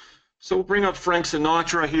 So we'll bring up Frank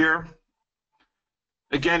Sinatra here.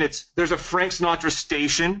 Again, there's a Frank Sinatra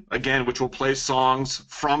station, again, which will play songs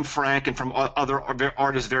from Frank and from other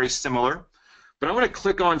artists very similar. But I'm going to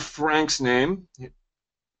click on Frank's name, and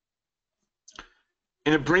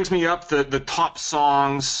it brings me up the top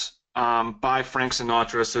songs by Frank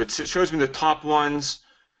Sinatra. So it shows me the top ones.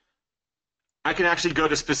 I can actually go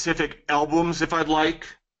to specific albums if I'd like.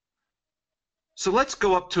 So let's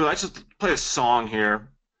go up to, let's just play a song here.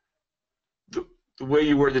 The Way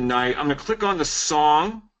You Were Tonight. I'm going to click on the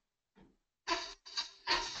song.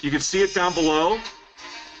 You can see it down below.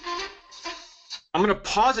 I'm going to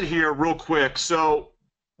pause it here real quick. So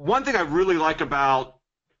one thing I really like about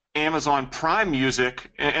Amazon Prime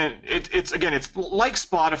Music, and it's like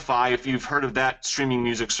Spotify if you've heard of that streaming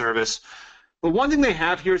music service, but one thing they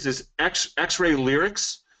have here is this X-ray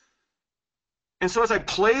lyrics. And so as I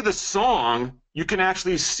play the song, you can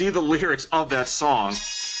actually see the lyrics of that song.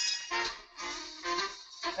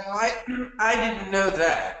 Now, I didn't know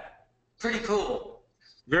that. Pretty cool.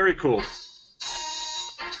 Very cool.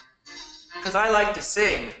 Because I like to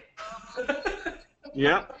sing.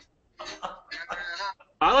 Yeah.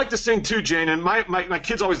 I like to sing too, Jane, and my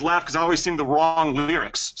kids always laugh because I always sing the wrong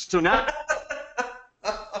lyrics. So now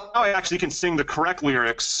I actually can sing the correct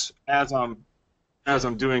lyrics as I'm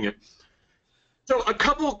doing it. So a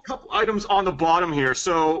couple items on the bottom here.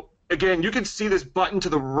 So again, you can see this button to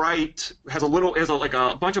the right has like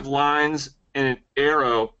a bunch of lines and an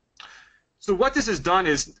arrow. So what this has done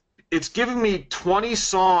is it's given me 20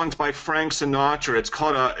 songs by Frank Sinatra. It's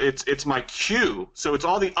called it's my queue. So it's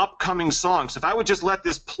all the upcoming songs. If I would just let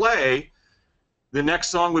this play, the next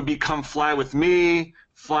song would be Come Fly With Me,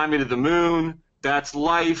 Fly Me to the Moon, That's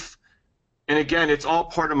Life. And again, it's all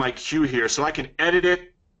part of my queue here. So I can edit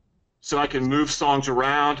it, so I can move songs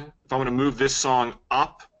around. If I want to move this song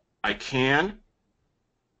up, I can.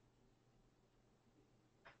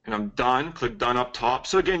 And I'm done. Click done up top.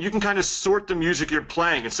 So again, you can kind of sort the music you're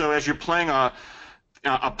playing. And so as you're playing a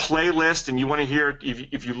playlist and you want to hear,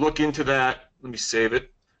 if you look into that, let me save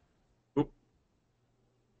it. Oop.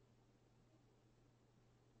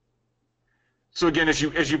 So again, as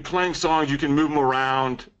you're playing songs, you can move them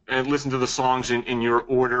around and listen to the songs in your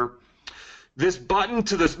order. This button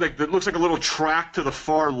to this that looks like a little track to the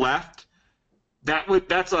far left,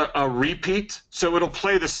 that's a repeat. So it'll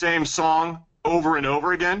play the same song over and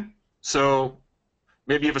over again. So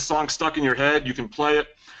maybe if a song's stuck in your head, you can play it.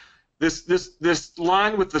 This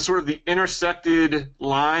line with the sort of the intersected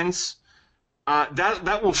lines,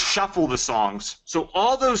 that will shuffle the songs. So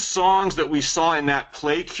all those songs that we saw in that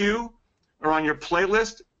play queue or on your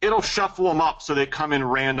playlist, it'll shuffle them up so they come in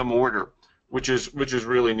random order, which is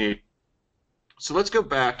really neat. So let's go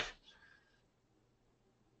back.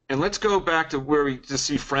 And let's go back to where we just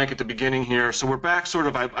see Frank at the beginning here. So we're back sort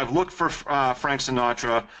of, I've looked for Frank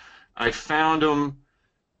Sinatra. I found him.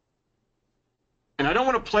 And I don't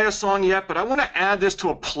want to play a song yet, but I want to add this to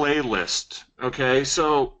a playlist. Okay,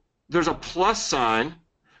 so there's a plus sign.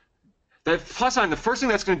 That plus sign, the first thing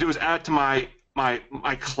that's going to do is add to my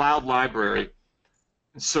cloud library.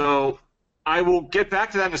 So I will get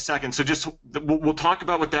back to that in a second. So just we'll talk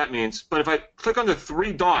about what that means. But if I click on the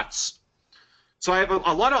three dots, so I have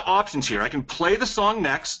a lot of options here. I can play the song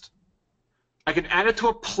next. I can add it to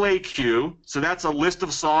a play queue. So that's a list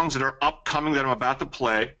of songs that are upcoming that I'm about to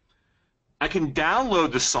play. I can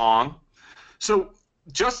download the song. So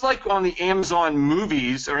just like on the Amazon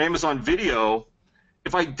Movies or Amazon Video,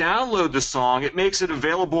 if I download the song, it makes it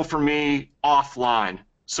available for me offline.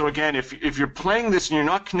 So again, if you're playing this and you're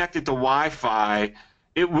not connected to Wi-Fi,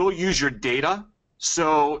 it will use your data.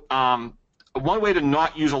 So one way to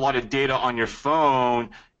not use a lot of data on your phone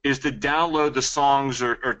is to download the songs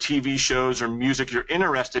or TV shows or music you're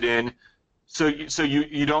interested in, so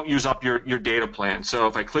you don't use up your data plan. So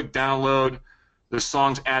if I click download, the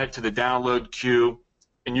song's added to the download queue,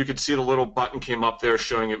 and you can see the little button came up there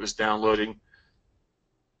showing it was downloading.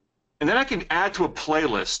 And then I can add to a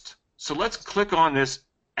playlist. So let's click on this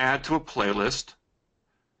add to a playlist.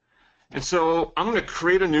 And so I'm going to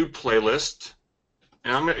create a new playlist.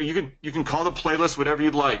 And you can call the playlist whatever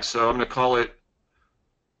you'd like. So I'm going to call it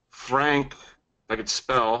Frank, if I could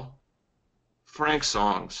spell, Frank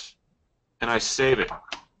Songs. And I save it.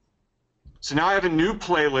 So now I have a new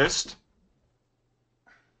playlist.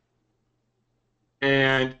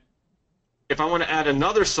 And if I want to add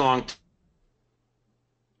another song,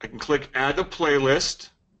 I can click add to playlist,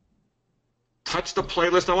 touch the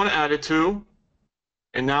playlist I want to add it to,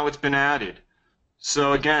 and now it's been added.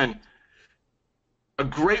 So again, a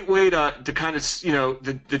great way to kind of,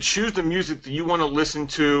 to choose the music that you want to listen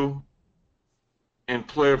to and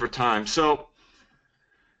play over time. So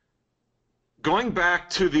going back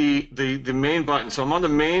to the main button, so I'm on the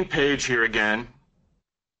main page here again,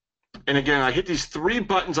 and again, I hit these three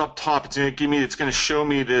buttons up top. It's going to show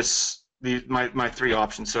me my three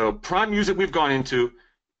options. So Prime Music we've gone into,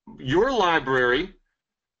 your library.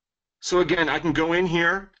 So again, I can go in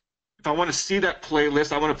here. If I want to see that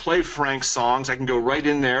playlist, I want to play Frank's songs, I can go right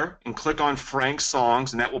in there and click on Frank's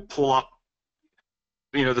songs, and that will pull up,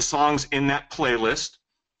 the songs in that playlist.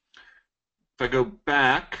 If I go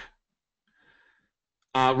back,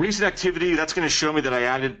 recent activity, that's going to show me that I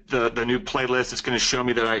added the new playlist. It's going to show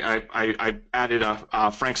me that I added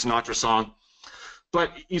a Frank Sinatra song.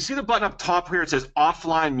 But you see the button up top here, it says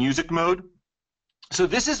offline music mode. So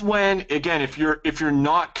this is when, again, if you're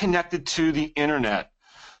not connected to the internet,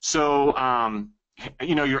 so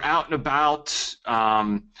you're out and about,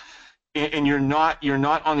 and you're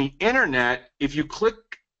not on the internet, if you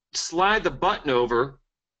slide the button over,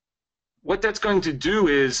 what that's going to do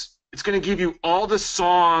is it's going to give you all the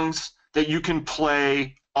songs that you can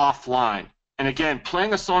play offline. And again,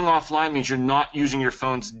 playing a song offline means you're not using your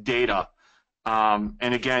phone's data.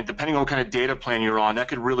 And again, depending on what kind of data plan you're on, that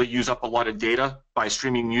could really use up a lot of data by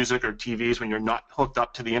streaming music or TVs when you're not hooked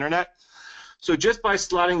up to the internet. So just by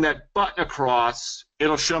sliding that button across,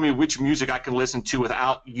 it'll show me which music I can listen to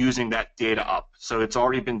without using that data up. So it's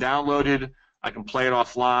already been downloaded. I can play it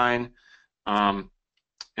offline, and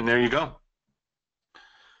there you go.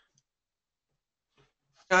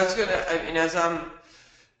 I was gonna, I mean, as I'm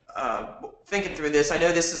thinking through this, I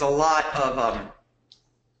know this is a lot of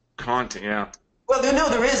Content, yeah. well, no,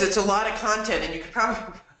 there is. It's a lot of content, and you could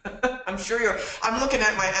probably. I'm sure you're. I'm looking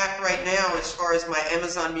at my app right now as far as my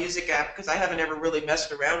Amazon Music app because I haven't ever really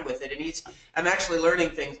messed around with it, and I'm actually learning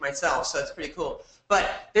things myself, so it's pretty cool.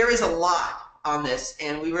 But there is a lot on this,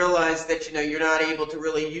 and we realize that you're not able to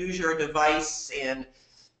really use your device, and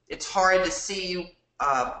it's hard to see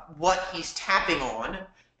what he's tapping on.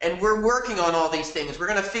 And we're working on all these things. We're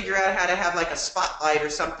going to figure out how to have like a spotlight or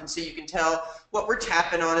something so you can tell what we're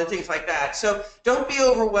tapping on and things like that. So don't be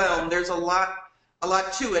overwhelmed. There's a lot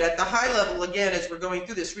to it. At the high level, again, as we're going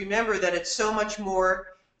through this, remember that it's so much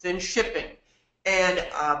more than shipping. And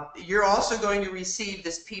you're also going to receive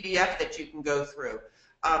this PDF that you can go through.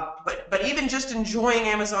 But even just enjoying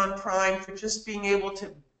Amazon Prime for just being able to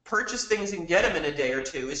purchase things and get them in a day or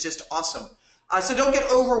two is just awesome. So don't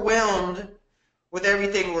get overwhelmed with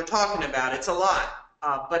everything we're talking about. It's a lot.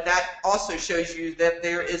 But that also shows you that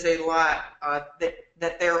there is a lot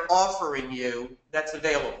that they're offering you that's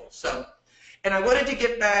available. So, and I wanted to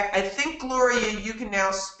get back. I think, Gloria, you can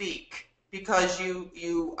now speak because you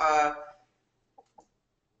are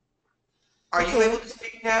you able to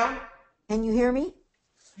speak now? Can you hear me?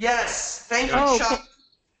 Yes. Thank you, Oh, Chuck. okay.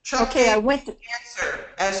 Chuck Okay, I gave went to, the answer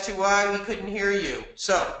as to why we couldn't hear you.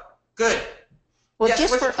 So, good. well, Yes,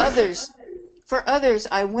 just what's for your question? others,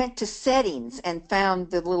 I went to settings and found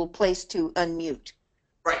the little place to unmute.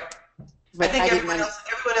 Right. I But think I didn't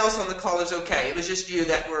everyone else on the call is okay. It was just you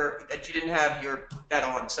that you didn't have that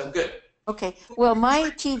on. So good. Okay. Well,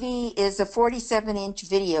 my TV is a 47-inch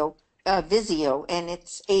Vizio, and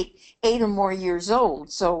it's eight or more years old.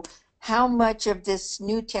 So how much of this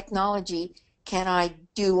new technology can I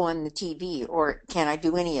do on the TV, or can I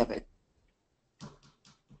do any of it?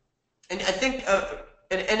 And I think,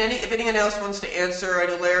 if anyone else wants to answer, I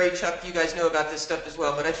know Larry, Chuck, you guys know about this stuff as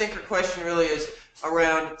well, but I think her question really is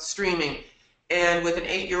around streaming. And with an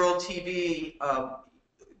 8-year-old TV,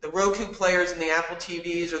 the Roku players and the Apple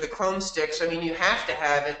TVs or the Chrome sticks, I mean, you have to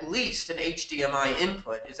have at least an HDMI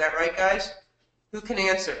input. Is that right, guys? Who can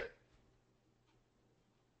answer?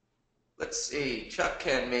 Let's see. Chuck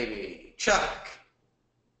can maybe. Chuck.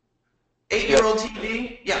 8-year-old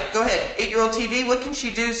TV? Yeah, go ahead. 8-year-old TV, what can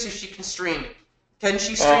she do so she can stream? Can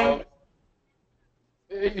she stream?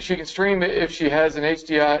 She can stream if she has an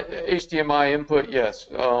HDMI input, yes.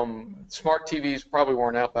 Smart TVs probably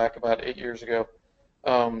weren't out back about 8 years ago.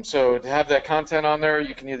 So to have that content on there,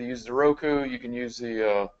 you can either use the Roku, you can use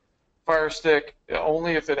the Fire Stick,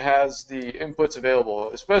 only if it has the inputs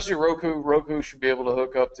available. Especially Roku. Roku should be able to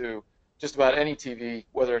hook up to just about any TV,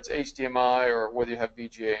 whether it's HDMI or whether you have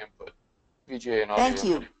VGA input. VGA and audio. Thank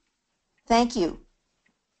you. Thank you.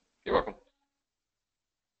 You're welcome.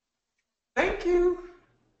 Thank you.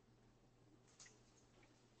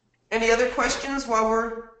 Any other questions while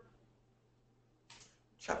we're...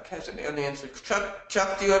 Chuck has an unanswered.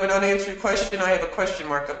 Chuck, do you have an unanswered question? I have a question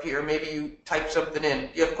mark up here. Maybe you type something in. Do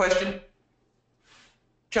you have a question?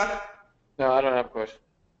 Chuck? No, I don't have a question.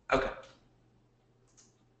 Okay.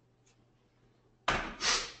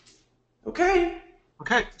 Okay.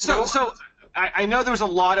 Okay, so I know there's a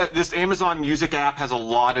lot of, this Amazon Music app has a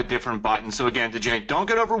lot of different buttons. So again, Jane, don't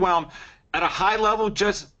get overwhelmed. At a high level,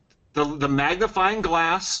 just the magnifying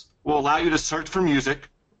glass will allow you to search for music,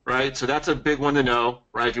 right? So that's a big one to know,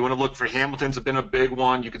 right? If you want to look for Hamilton's been a big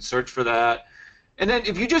one, you can search for that. And then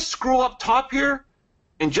if you just scroll up top here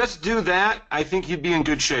and just do that, I think you'd be in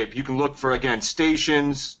good shape. You can look for, again,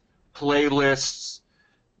 stations, playlists,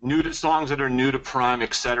 songs that are new to Prime,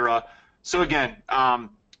 etc. So again,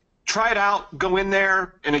 try it out, go in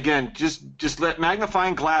there, and again, just let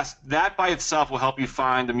magnifying glass, that by itself will help you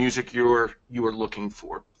find the music you are looking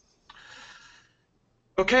for.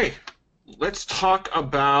 Okay, let's talk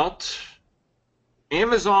about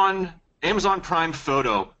Amazon Prime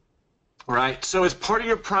Photo, right? So as part of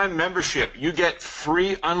your Prime membership, you get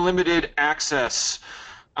free unlimited access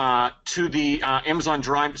to the Amazon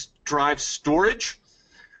Drive storage,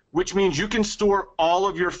 which means you can store all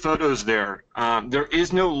of your photos there. There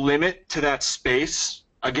is no limit to that space.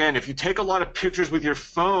 Again, if you take a lot of pictures with your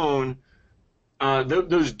phone,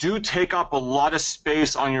 those do take up a lot of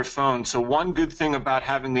space on your phone. So one good thing about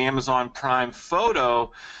having the Amazon Prime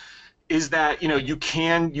Photo is that you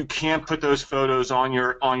can put those photos on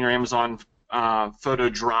your Amazon Photo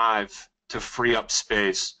Drive to free up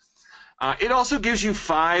space. It also gives you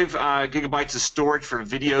 5 gigabytes of storage for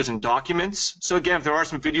videos and documents. So again, if there are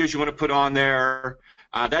some videos you want to put on there,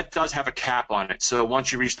 that does have a cap on it. So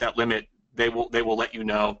once you reach that limit, they will let you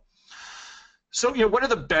know. So what are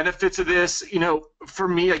the benefits of this? For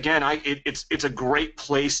me, again, it's a great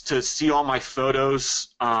place to see all my photos.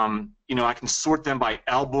 I can sort them by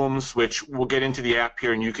albums, which we'll get into the app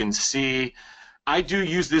here, and you can see. I do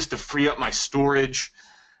use this to free up my storage.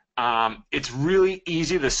 It's really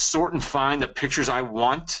easy to sort and find the pictures I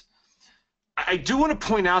want. I do want to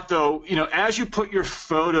point out, though, as you put your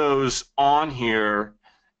photos on here,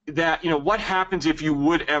 that what happens if you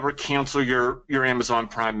would ever cancel your Amazon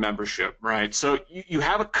Prime membership, right? So you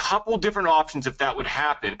have a couple different options if that would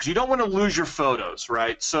happen, because you don't want to lose your photos,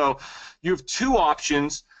 right? So you have 2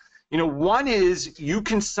 options. One is you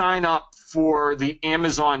can sign up for the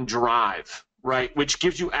Amazon Drive, right, which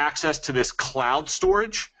gives you access to this cloud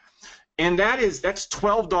storage, and that's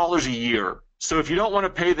 $12 a year. So if you don't want to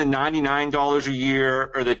pay the $99 a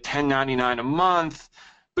year or the $10.99 a month,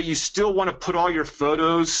 but you still want to put all your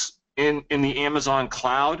photos in the Amazon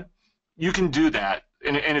cloud, you can do that,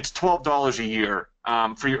 and it's $12 a year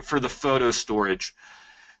for the photo storage.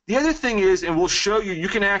 The other thing is, and we'll show you, you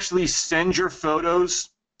can actually send your photos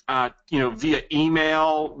via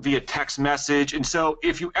email, via text message. And so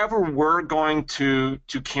if you ever were going to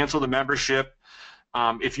cancel the membership,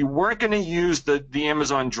 if you weren't going to use the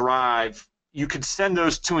Amazon Drive, you could send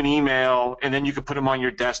those to an email, and then you could put them on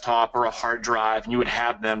your desktop or a hard drive, and you would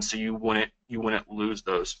have them, so you wouldn't lose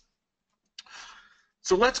those.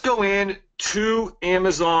 So let's go in to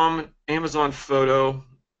Amazon Photo.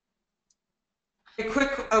 Hey,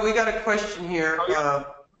 we got a question here,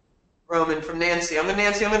 Roman, from Nancy.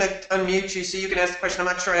 Nancy, I'm going to unmute you so you can ask the question. I'm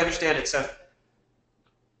not sure I understand it, so.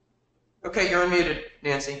 Okay, you're unmuted,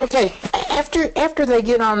 Nancy. Okay, after they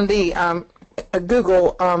get on the a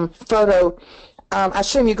Google photo, I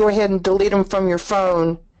assume you go ahead and delete them from your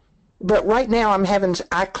phone, but right now I'm having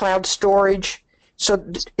iCloud storage, so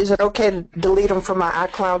is it okay to delete them from my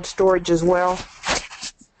iCloud storage as well?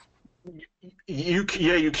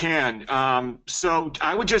 Yeah, you can. So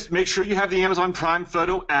I would just make sure you have the Amazon Prime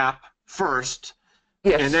Photo app first,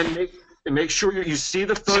 Yes. and then make sure you see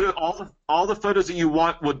the photo. All the photos that you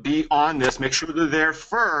want would be on this. Make sure they're there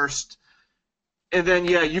first. And then,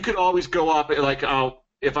 yeah, you could always go up, like,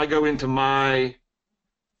 if I go into my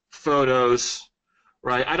photos,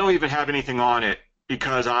 right, I don't even have anything on it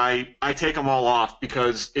because I take them all off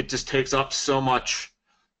because it just takes up so much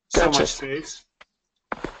space.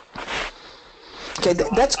 Okay,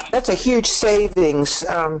 that's a huge savings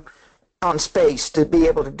on space to be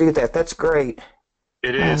able to do that. That's great.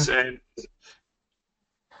 It is, and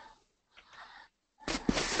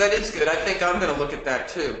That is good. I think I'm going to look at that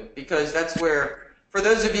too, because that's where, for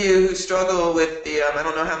those of you who struggle with the, I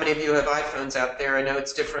don't know how many of you have iPhones out there. I know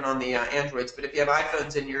it's different on the Androids, but if you have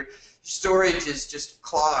iPhones and your storage is just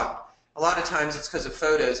clogged, a lot of times it's because of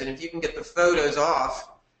photos. And if you can get the photos off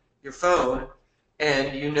your phone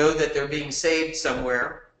and you know that they're being saved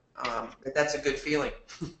somewhere, that's a good feeling.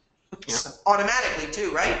 Yeah. Automatically too,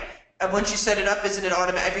 right? And once you set it up, isn't it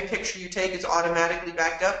automatic? Every picture you take is automatically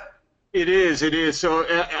backed up? It is. So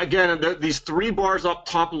again, these 3 bars up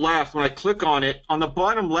top left, when I click on it, on the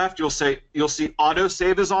bottom left you'll see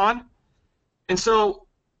autosave is on. And so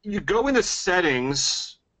you go into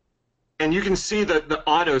settings and you can see the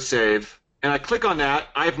autosave. And I click on that.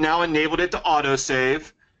 I've now enabled it to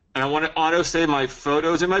autosave. And I want to autosave my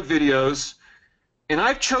photos and my videos. And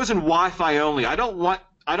I've chosen Wi-Fi only. I don't want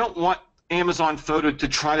Amazon Photo to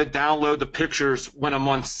try to download the pictures when I'm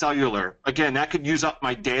on cellular. Again, that could use up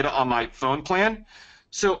my data on my phone plan.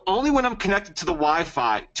 So only when I'm connected to the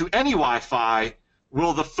Wi-Fi, to any Wi-Fi,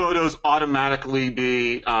 will the photos automatically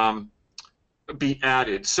be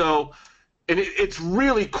added. So, and it's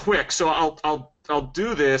really quick. So I'll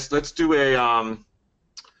do this. Let's do a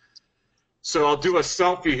so I'll do a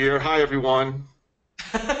selfie here. Hi everyone.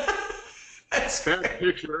 That's That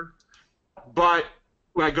picture. But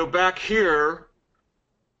when I go back here,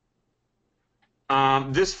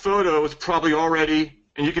 this photo is probably already,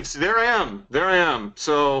 and you can see, there I am.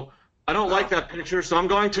 So I don't like that picture, so I'm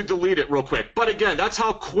going to delete it real quick. But again, that's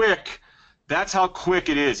how quick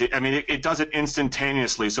it is. It does it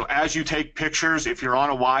instantaneously. So as you take pictures, if you're on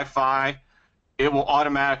a Wi-Fi, it will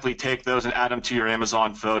automatically take those and add them to your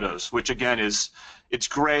Amazon Photos, which again it's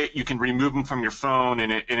great. You can remove them from your phone,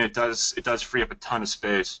 and it does free up a ton of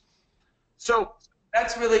space. So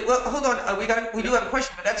That's really well. Hold on, we do have a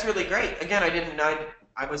question, but that's really great. Again,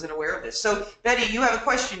 I wasn't aware of this. So Betty, you have a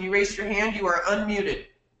question. You raised your hand. You are unmuted.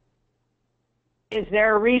 Is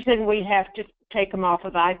there a reason we have to take them off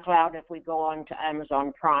of iCloud if we go on to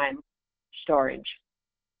Amazon Prime storage?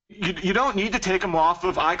 you don't need to take them off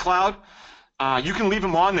of iCloud. You can leave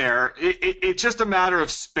them on there. It's just a matter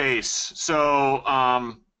of space. So,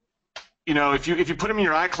 if you put them in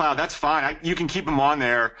your iCloud, that's fine. You can keep them on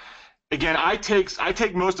there. Again, I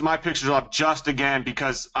take most of my pictures off just again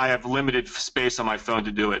because I have limited space on my phone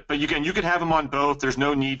to do it. But you can have them on both. There's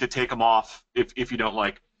no need to take them off if you don't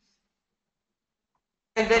like.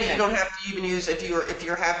 And Betty, you don't have to even use if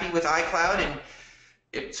you're happy with iCloud and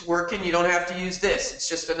it's working. You don't have to use this. It's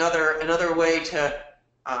just another way to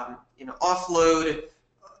offload.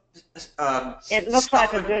 It looks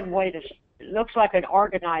like a good way to. It looks like an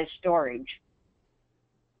organized storage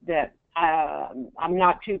that I'm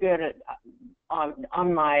not too good at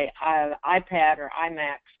on my iPad or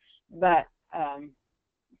iMac, but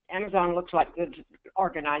Amazon looks like good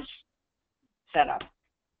organized setup.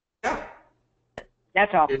 Yeah.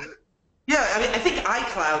 That's all. Yeah, I mean, I think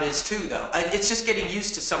iCloud is too, though. It's just getting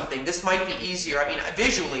used to something. This might be easier. I mean,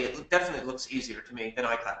 visually, it definitely looks easier to me than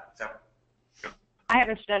iCloud. So. I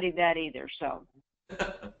haven't studied that either, so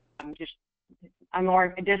I'm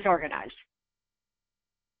more disorganized.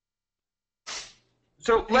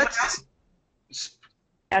 So let's.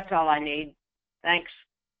 That's all I need. Thanks.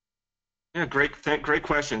 Yeah, great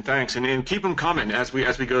question. Thanks, and keep them coming as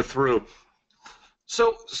we go through.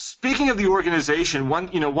 So speaking of the organization, one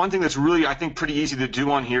thing that's really, I think, pretty easy to do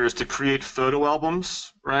on here is to create photo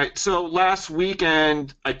albums, right? So last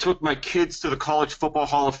weekend, I took my kids to the College Football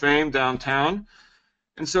Hall of Fame downtown,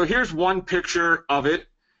 and so here's one picture of it,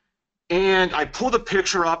 and I pull the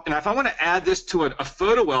picture up, and if I want to add this to a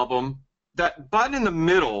photo album, that button in the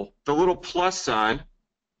middle, the little plus sign,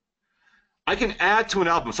 I can add to an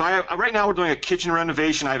album. So right now we're doing a kitchen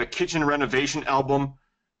renovation. I have a kitchen renovation album.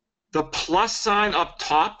 The plus sign up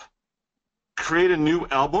top, create a new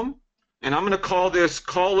album, and I'm going to call this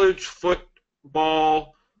College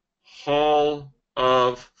Football Hall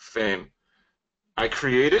of Fame. I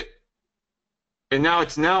create it, and now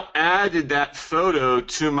it's added that photo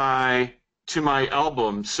to my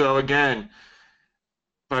album. So again,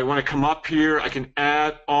 if I want to come up here, I can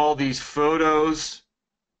add all these photos,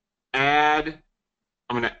 I'm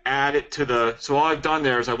going to add it to so all I've done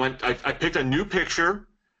there is I picked a new picture,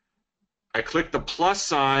 I click the plus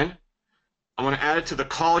sign, I'm going to add it to the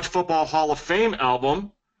College Football Hall of Fame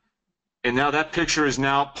album, and now that picture is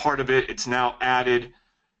now part of it, it's now added,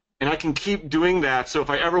 and I can keep doing that. So if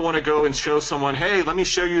I ever want to go and show someone, hey, let me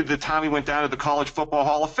show you the time we went down to the College Football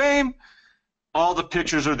Hall of Fame, all the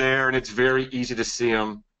pictures are there, and it's very easy to see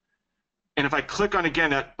them. And if I click on,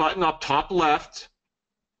 again, that button up top left,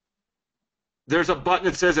 there's a button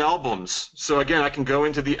that says albums. So again, I can go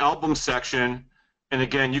into the album section, and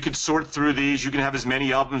again, you can sort through these. You can have as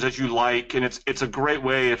many albums as you like, and it's a great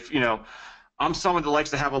way if, I'm someone that likes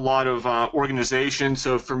to have a lot of organization,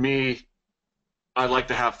 so for me, I like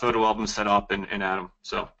to have photo albums set up and add them.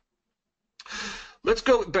 So let's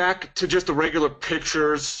go back to just the regular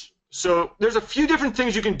pictures. So there's a few different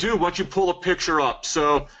things you can do once you pull a picture up.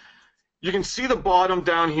 So you can see the bottom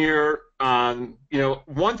down here. One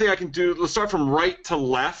thing I can do, let's start from right to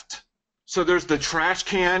left. So there's the trash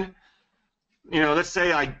can. Let's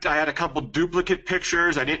say I had a couple duplicate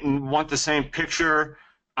pictures. I didn't want the same picture.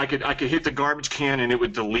 I could hit the garbage can and it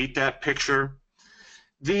would delete that picture.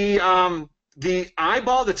 The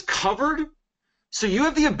eyeball that's covered, so you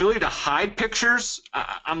have the ability to hide pictures.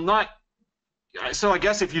 So I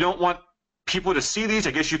guess if you don't want people to see these,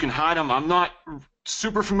 I guess you can hide them. I'm not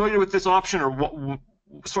super familiar with this option or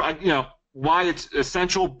why it's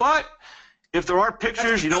essential, but if there are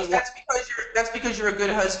pictures you don't want. That's because you're a good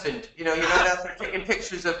husband. You're not out there taking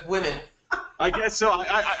pictures of women. I guess so.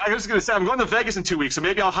 I was going to say I'm going to Vegas in 2 weeks, so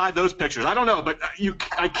maybe I'll hide those pictures. I don't know, but you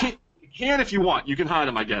can if you want. You can hide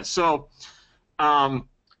them, I guess. So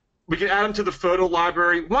we can add them to the photo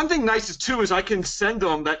library. One thing nice is too is I can send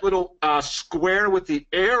them that little square with the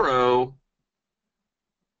arrow.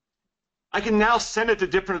 I can now send it to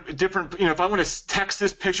different. If I want to text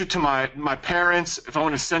this picture to my parents, if I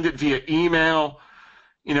want to send it via email,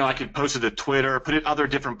 I can post it to Twitter, put it other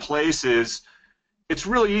different places. It's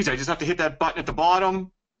really easy. I just have to hit that button at the bottom,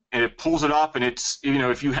 and it pulls it up. And it's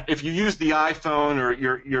if you use the iPhone or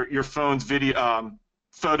your phone's video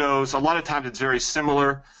photos, a lot of times it's very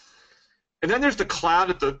similar. And then there's the cloud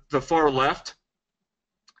at the far left,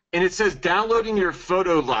 and it says downloading your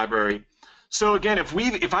photo library. So again,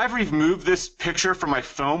 if I've removed this picture from my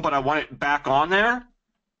phone, but I want it back on there,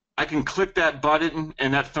 I can click that button,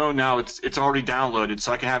 and that phone now it's already downloaded,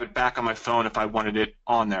 so I can have it back on my phone if I wanted it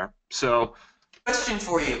on there. So, Question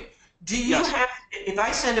for you: do you yes. have, if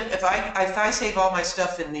I send if I save all my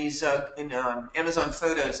stuff in these Amazon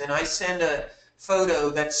Photos, and I send a photo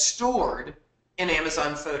that's stored in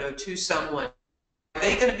Amazon Photo to someone, are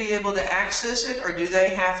they going to be able to access it, or do they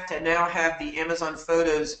have to now have the Amazon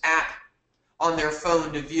Photos app on their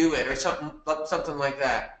phone to view it, or something like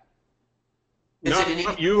that? Is No, it any?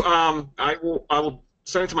 I will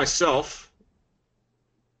send it to myself,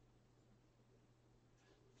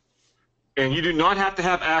 and you do not have to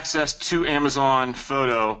have access to Amazon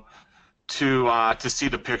Photo to see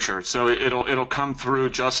the picture. So it'll come through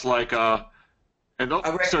just like so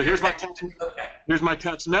here's my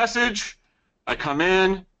text message. I come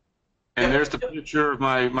in, and there's the picture of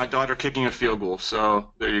my daughter kicking a field goal.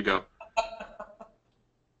 So there you go.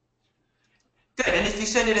 Good. And if you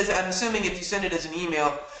send it I'm assuming if you send it as an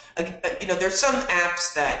email, there's some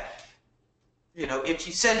apps that, if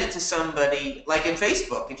you send it to somebody, like in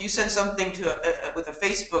Facebook, if you send something with a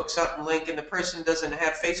Facebook something link and the person doesn't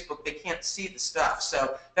have Facebook, they can't see the stuff.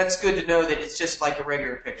 So that's good to know that it's just like a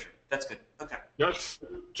regular picture. That's good. Okay.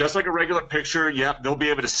 Just like a regular picture. Yep, they'll be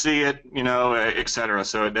able to see it, etc.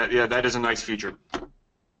 So that is a nice feature.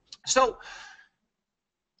 So,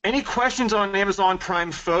 any questions on Amazon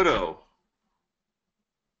Prime Photo?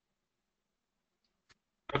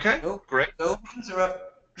 Okay, great. No hands are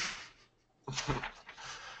up.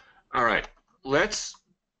 All right, the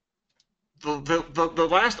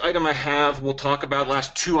last item I have, we'll talk about,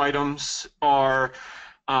 last two items are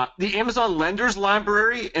the Amazon Lenders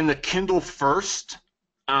Library and the Kindle First.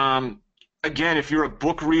 Again, if you're a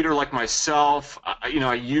book reader like myself, I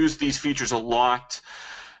use these features a lot.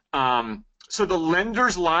 So the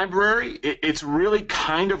Lenders Library, it's really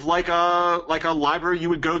kind of like a library you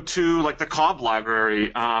would go to, like the Cobb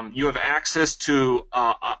Library. You have access to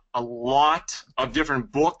a lot of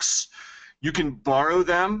different books. You can borrow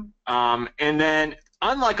them, and then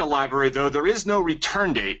unlike a library, though, there is no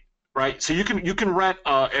return date, right? So you can rent.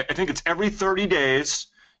 I think it's every 30 days.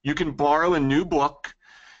 You can borrow a new book.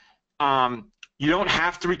 You don't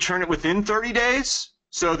have to return it within 30 days.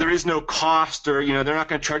 So there is no cost, or they're not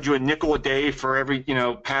going to charge you a nickel a day for every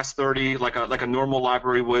past 30 like a normal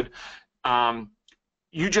library would.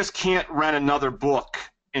 You just can't rent another book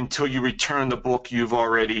until you return the book you've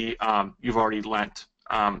already lent,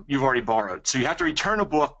 you've already borrowed. So you have to return a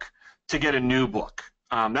book to get a new book.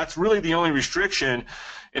 That's really the only restriction.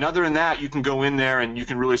 And other than that, you can go in there and you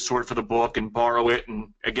can really sort for the book and borrow it. And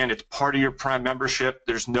again, it's part of your Prime membership.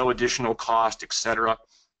 There's no additional cost, etc.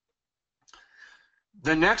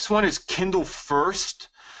 The next one is Kindle First.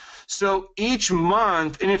 So each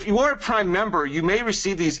month, and if you are a Prime member, you may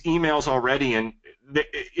receive these emails already. And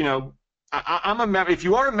I'm a member. If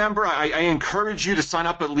you are a member, I encourage you to sign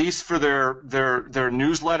up at least for their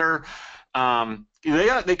newsletter.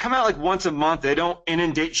 They come out like once a month. They don't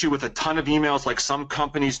inundate you with a ton of emails like some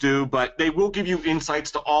companies do, but they will give you insights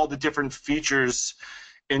to all the different features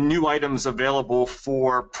and new items available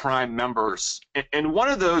for Prime members. And one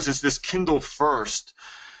of those is this Kindle First.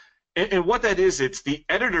 And what that is, it's the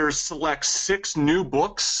editors select 6 new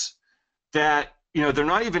books that, they're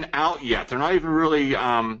not even out yet. They're not even really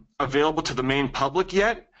available to the main public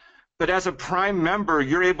yet. But as a Prime member,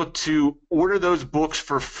 you're able to order those books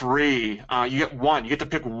for free. You get one. You get to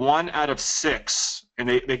pick 1 out of 6. And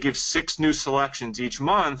they give 6 new selections each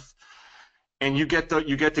month. And you get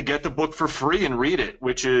to get the book for free and read it,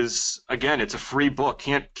 which is, again, it's a free book.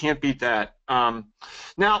 Can't beat that.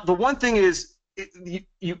 Now, the one thing is,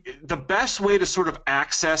 the best way to sort of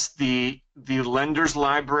access the Lenders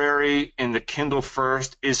Library and the Kindle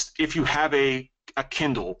First is if you have a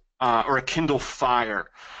Kindle or a Kindle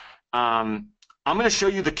Fire. I'm going to show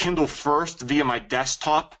you the Kindle First via my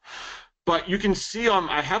desktop, but you can see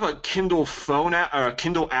I have a Kindle phone app or a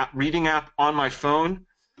Kindle app reading app on my phone.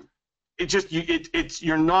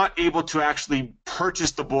 You're not able to actually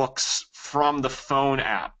purchase the books from the phone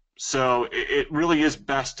app. So it really is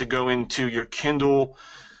best to go into your Kindle,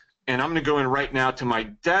 and I'm going to go in right now to my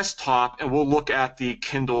desktop, and we'll look at the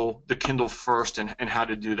Kindle First and how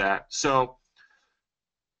to do that. So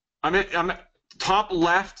I'm at top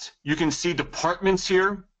left. You can see departments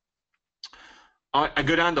here. I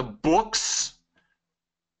go down to books.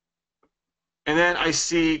 And then I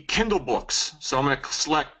see Kindle books. So I'm going to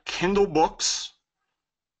select Kindle books.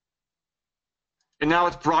 And now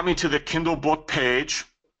it's brought me to the Kindle book page.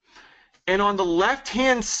 And on the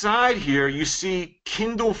left-hand side here, you see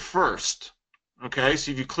Kindle First. Okay,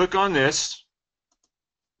 so if you click on this,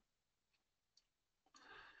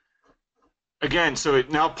 again, so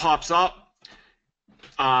it now pops up.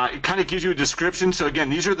 It kind of gives you a description. So again,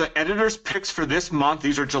 these are the editor's picks for this month.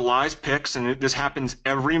 These are July's picks, and this happens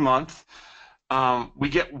every month. We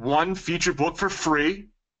get one feature book for free,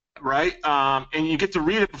 right? And you get to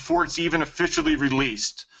read it before it's even officially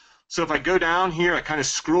released. So if I go down here, I kind of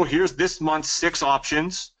scroll, here's this month's 6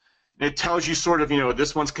 options. And it tells you sort of,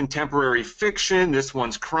 this one's contemporary fiction, this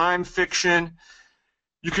one's crime fiction.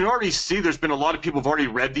 You can already see there's been a lot of people who've already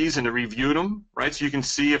read these and reviewed them, right? So you can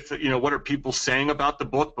see if, what are people saying about the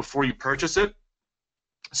book before you purchase it.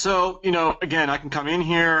 So, again, I can come in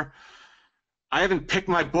here. I haven't picked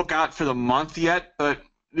my book out for the month yet, but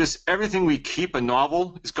this Everything We Keep, a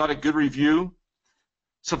novel, has got a good review.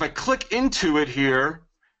 So if I click into it here,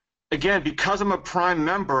 again, because I'm a Prime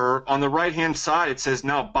member, on the right-hand side it says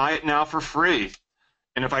now buy it now for free.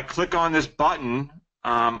 And if I click on this button,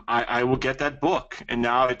 I will get that book, and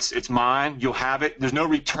now it's mine. You'll have it. There's no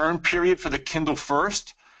return period for the Kindle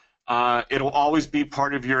First. It'll always be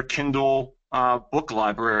part of your Kindle book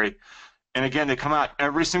library. And again, they come out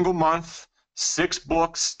every single month. 6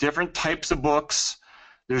 books, different types of books.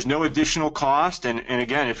 There's no additional cost, and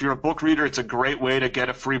again, if you're a book reader, it's a great way to get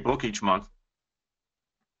a free book each month.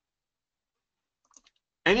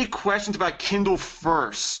 Any questions about Kindle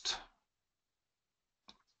First?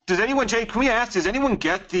 Does anyone, Jay, can we ask, does anyone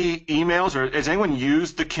get the emails, or has anyone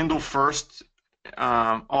used the Kindle First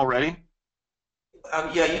already?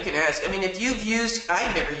 Yeah, you can ask. I mean, if you've used,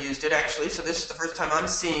 I've never used it actually, so this is the first time I'm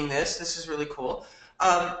seeing this. This is really cool.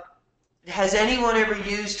 Has anyone ever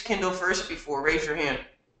used Kindle First before? Raise your hand.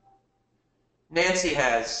 Nancy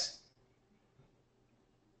has.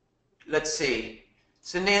 Let's see.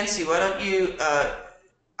 So Nancy, why don't you,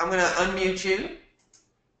 I'm going to unmute you,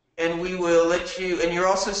 and we will let you, and you're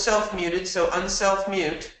also self-muted, so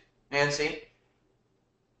unself-mute, Nancy,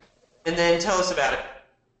 and then tell us about it.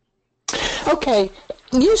 Okay.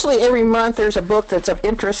 Usually every month there's a book that's of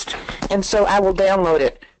interest, and so I will download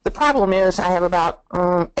it. The problem is I have about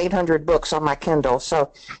 800 books on my Kindle,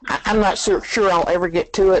 so I'm not sure I'll ever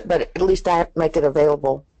get to it, but at least I make it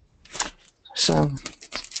available. So.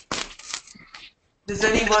 Does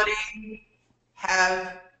anybody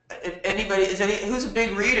have, who's a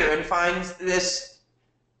big reader and finds this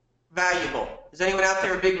valuable? Is anyone out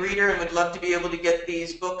there a big reader and would love to be able to get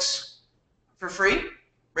these books for free?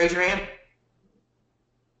 Raise your hand.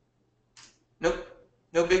 Nope,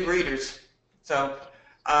 no big readers. So.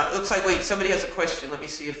 It looks like, wait, somebody has a question. Let me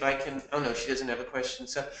see if I can, oh no, she doesn't have a question.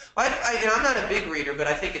 So, I'm not a big reader, but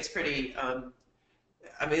I think it's pretty, I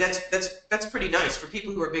mean, that's pretty nice. For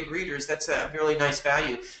people who are big readers, that's a really nice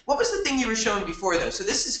value. What was the thing you were showing before, though? So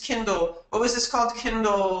this is Kindle, what was this called?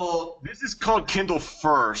 Kindle? This is called Kindle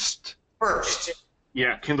First. First.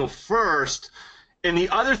 Yeah, Kindle First. And the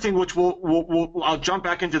other thing, which I'll jump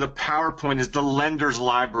back into the PowerPoint, is the Lender's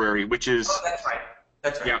Library, which is... Oh, that's right.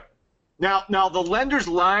 That's right. Yeah. Now the Lender's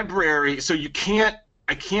Library, so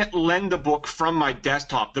I can't lend a book from my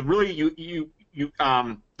desktop. The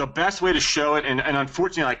best way to show it, and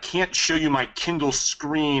unfortunately I can't show you my Kindle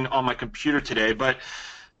screen on my computer today, but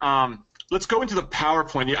let's go into the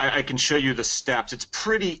PowerPoint. I can show you the steps. It's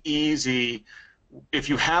pretty easy if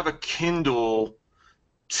you have a Kindle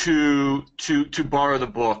to borrow the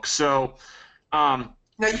book. So now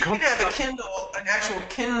you can have a Kindle, an actual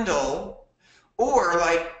Kindle, or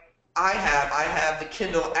like I have the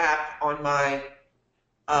Kindle app on my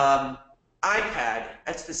iPad.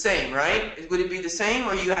 That's the same, right? Would it be the same,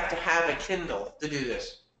 or you have to have a Kindle to do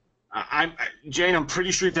this? Jane, I'm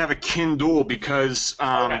pretty sure you have to have a Kindle because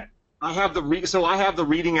Okay. I have the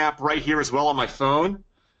reading app right here as well on my phone.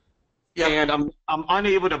 Yep. And I'm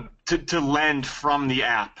unable to lend from the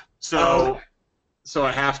app. So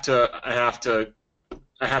I have to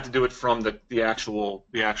do it from the actual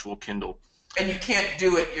Kindle. And you can't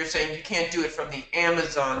do it, you're saying you can't do it from the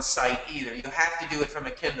Amazon site either. You have to do it from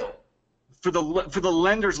a Kindle. For the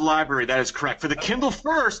Lender's Library, that is correct. For the Kindle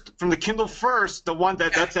First, from the Kindle First, the one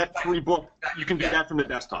that's that free book, you can do that from the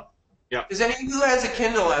desktop. Yeah. Is anyone who has a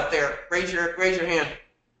Kindle out there? Raise your hand.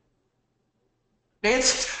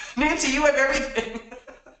 Nancy, you have everything.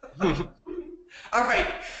 All right.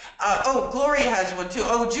 Gloria has one too.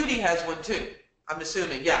 Oh, Judy has one too. I'm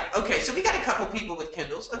assuming. Yeah. Okay. So we got a couple people with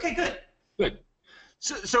Kindles. Okay. Good. Good.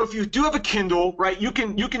 So if you do have a Kindle, right, you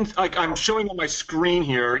can like I'm showing on my screen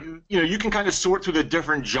here, you can kind of sort through the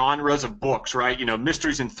different genres of books, right?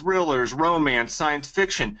 Mysteries and thrillers, romance, science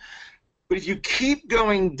fiction. But if you keep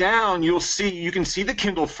going down, you can see the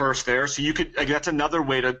Kindle First there. So that's another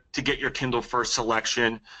way to get your Kindle First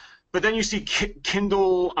selection. But then you see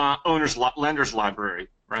Kindle Lender's Library,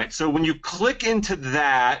 right? So when you click into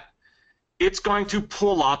that, it's going to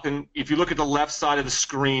pull up, and if you look at the left side of the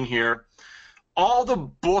screen here, all the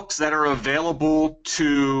books that are available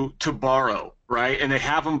to borrow, right? And they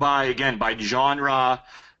have them by genre,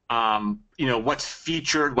 what's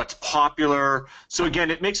featured, what's popular. So again,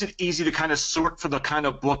 it makes it easy to kind of sort for the kind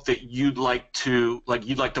of book that you'd like to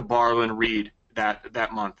borrow and read that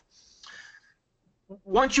month.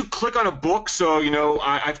 Once you click on a book, so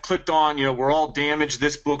I've clicked on We're All Damaged,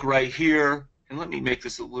 this book right here, and let me make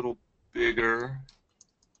this a little bigger.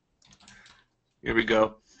 Here we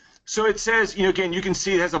go. So it says, again, you can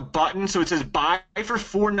see it has a button, so it says buy for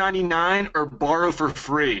 $4.99 or borrow for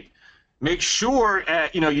free. Make sure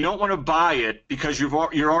you don't want to buy it because you're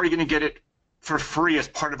already going to get it for free as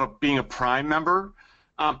part of being a Prime member.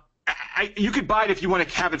 You could buy it if you want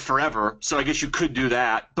to have it forever, so I guess you could do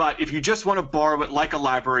that. But if you just want to borrow it like a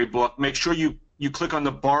library book, make sure you click on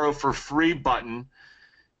the borrow for free button.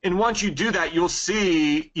 And once you do that, you'll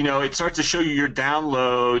see, it starts to show you your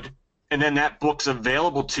download, and then that book's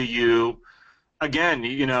available to you. Again,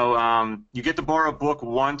 you get to borrow a book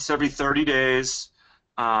once every 30 days.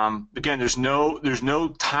 Again, there's no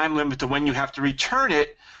time limit to when you have to return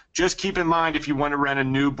it. Just keep in mind, if you want to rent a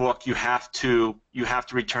new book, you have to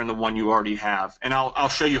return the one you already have, and I'll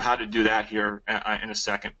show you how to do that here in a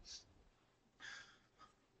second.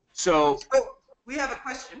 So we have a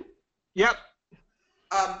question. Yep.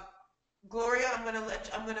 Gloria, I'm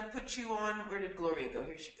gonna put you on. Where did Gloria go?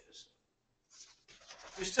 Here she goes.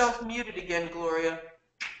 You're self-muted again, Gloria.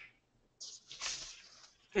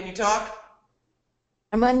 Can you talk?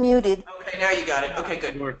 I'm unmuted. Okay, now you got it. Okay,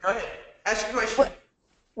 good. Go ahead. Ask your question.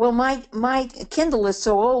 Well, my Kindle is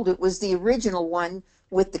so old, it was the original one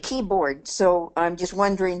with the keyboard. So I'm just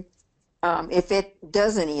wondering if it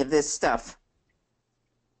does any of this stuff.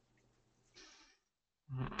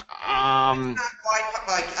 It's not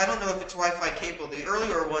Wi-Fi. I don't know if it's Wi-Fi capable. The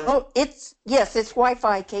earlier ones. Oh, yes, it's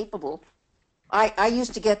Wi-Fi capable. I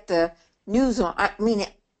used to get the news on. I mean,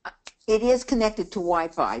 it is connected to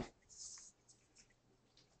Wi-Fi.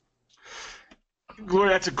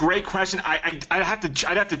 Gloria, that's a great question. I'd have to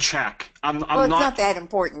check. It's not that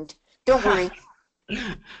important. Don't worry.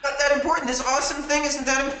 Not that important. This awesome thing isn't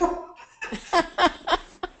that important.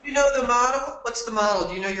 You know the model? What's the model?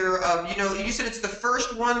 Do you know you said it's the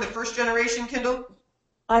first one, the first generation Kindle?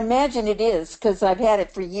 I imagine it is because I've had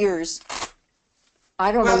it for years.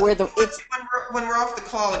 I don't know where when we're off the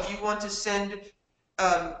call, if you want to send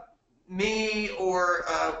me or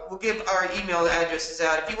we'll give our email addresses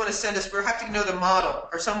out. If you want to send us, we'll have to know the model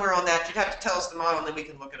or somewhere on that. You'd have to tell us the model, and then we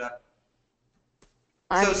can look it up.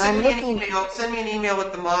 So send me an email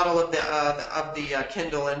with the model of the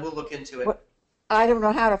Kindle, and we'll look into it. I don't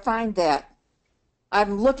know how to find that.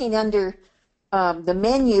 I'm looking under the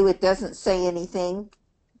menu. It doesn't say anything.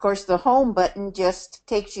 Of course, the home button just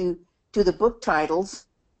takes you to the book titles.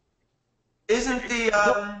 Isn't the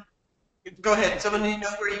go ahead. Someone need to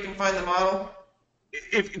know where you can find the model.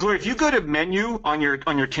 Gloria, if you go to menu on your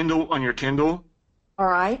Kindle, All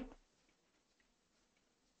right.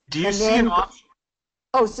 Do you see an option?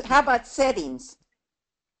 Oh, so how about settings?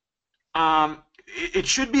 It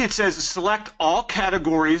should be. It says select all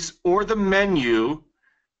categories or the menu,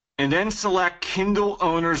 and then select Kindle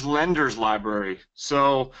Owners Lenders Library.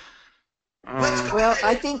 So. Well,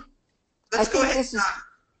 I think. Let's go ahead and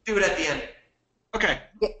do it at the end. Okay.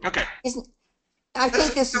 Okay. I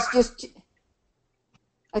think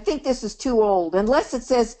this is too old. Unless it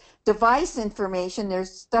says device information,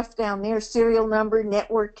 there's stuff down there, serial number,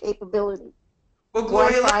 network capability. Well,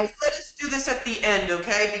 Gloria, let us do this at the end,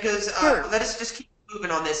 okay? Because sure. Let us just keep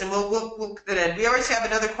moving on this, and we'll get in. We always have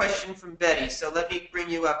another question from Betty, so let me bring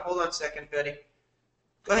you up. Hold on a second, Betty.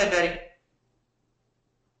 Go ahead, Betty.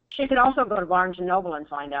 She could also go to Barnes & Noble and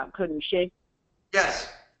find out, couldn't she?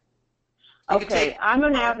 Yes. Okay, I'm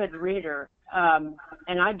an avid reader, and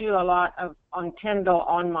I do a lot on Kindle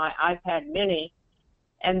on my iPad mini,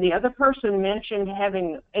 and the other person mentioned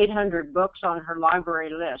having 800 books on her library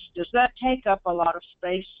list. Does that take up a lot of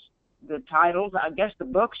space, the titles? I guess the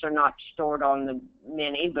books are not stored on the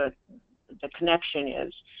mini, but the connection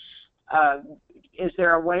is. Is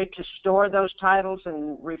there a way to store those titles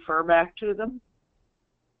and refer back to them?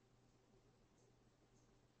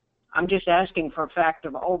 I'm just asking for a fact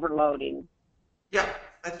of overloading. Yeah,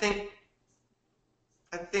 I think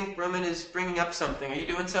Roman is bringing up something. Are you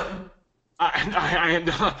doing something? I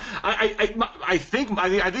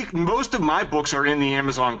think most of my books are in the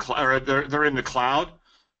Amazon or they're in the cloud,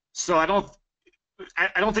 so I don't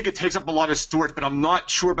think it takes up a lot of storage. But I'm not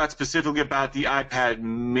sure specifically about the iPad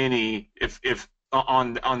Mini if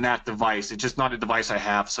on that device. It's just not a device I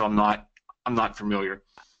have, so I'm not familiar.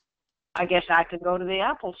 I guess I could go to the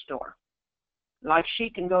Apple store. Like she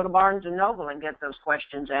can go to Barnes & Noble and get those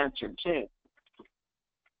questions answered too.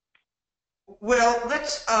 Well,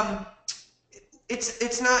 let's it's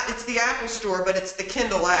the Apple Store, but it's the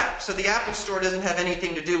Kindle app. So the Apple Store doesn't have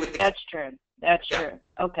anything to do with the. That's true. That's true.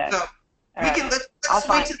 Okay. So All we right. can let's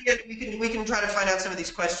wait to the end. We can try to find out some of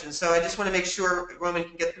these questions. So I just want to make sure Roman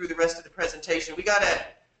can get through the rest of the presentation. We got it.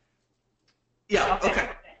 Yeah. Okay.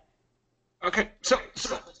 Okay. So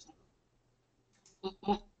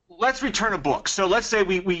let's return a book. So let's say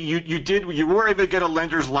you were able to get a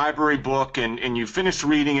lender's library book and you finished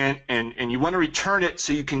reading it and you want to return it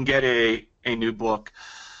so you can get a new book.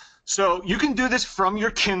 So you can do this from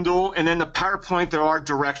your Kindle, and then the PowerPoint, there are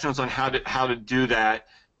directions on how to do that.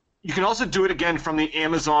 You can also do it again from the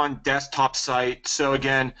Amazon desktop site. So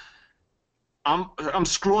again, I'm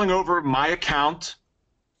scrolling over my account,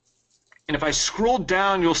 and if I scroll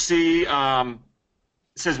down, you'll see it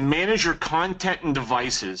says manage your content and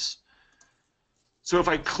devices. So if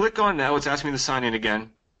I click on that, it's asking me to sign in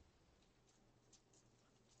again.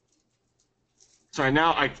 So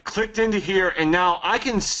now I've clicked into here, and now I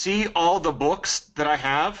can see all the books that I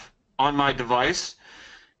have on my device,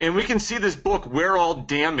 and we can see this book, We're All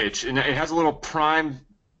Damaged, and it has a little prime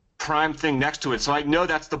thing next to it. So I know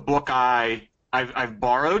that's the book I've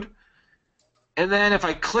borrowed. And then if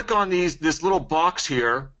I click on this little box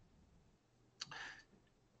here,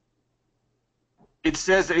 it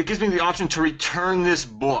says that it gives me the option to return this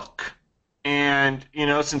book. And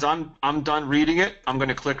since I'm done reading it, I'm going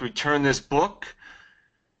to click return this book.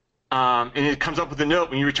 And it comes up with a note: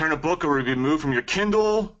 when you return a book, it will be removed from your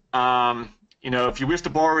Kindle. If you wish to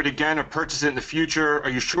borrow it again or purchase it in the future, are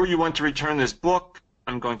you sure you want to return this book?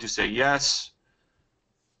 I'm going to say yes.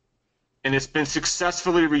 And it's been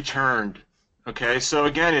successfully returned. Okay, so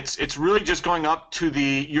again, it's really just going up to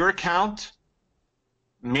your account,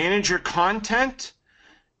 manage your content,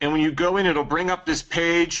 and when you go in, it'll bring up this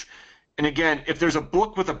page. And again, if there's a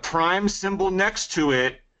book with a Prime symbol next to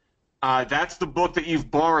it, that's the book that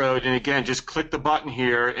you've borrowed. And again, just click the button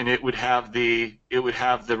here, and it would have the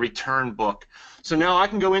return book. So now I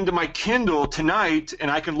can go into my Kindle tonight,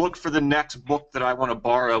 and I can look for the next book that I want to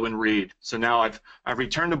borrow and read. So now I've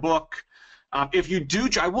returned a book. If you do,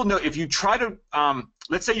 I will note, if you try to,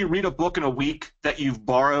 let's say you read a book in a week that you've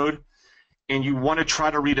borrowed, and you want to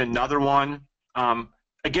try to read another one,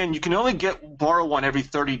 again, you can only borrow one every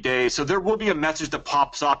 30 days. So there will be a message that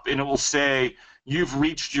pops up, and it will say you've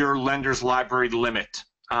reached your lender's library limit.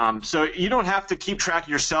 So you don't have to keep track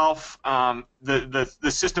yourself. The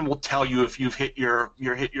system will tell you if you've hit your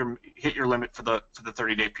limit for the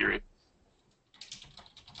 30-day period.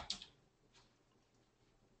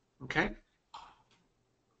 Okay.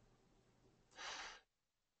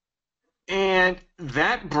 And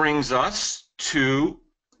that brings us to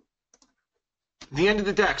the end of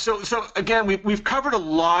the deck. So again, we've covered a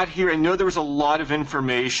lot here. I know there was a lot of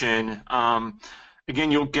information.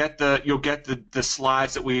 Again, you'll get the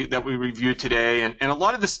slides that we reviewed today, and a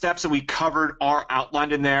lot of the steps that we covered are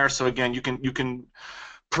outlined in there. So again, you can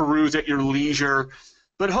peruse at your leisure.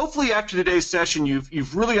 But hopefully, after today's session,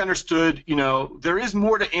 you've really understood. There is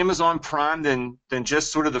more to Amazon Prime than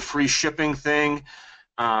just sort of the free shipping thing.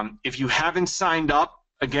 If you haven't signed up,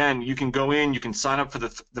 again, you can go in, you can sign up for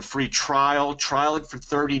the free trial it for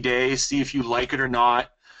 30 days, see if you like it or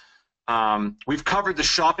not. We've covered the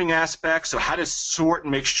shopping aspect, so how to sort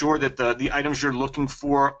and make sure that the items you're looking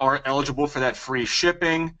for are eligible for that free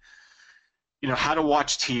shipping. How to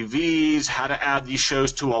watch TVs, how to add these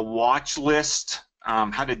shows to a watch list,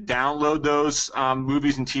 how to download those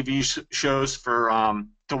movies and TV shows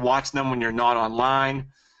to watch them when you're not online.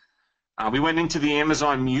 We went into the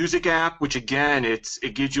Amazon Music app, which again,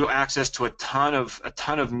 it gives you access to a ton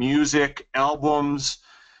of music, albums.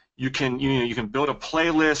 You can build a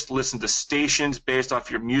playlist, listen to stations based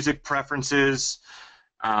off your music preferences.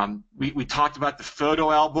 We talked about the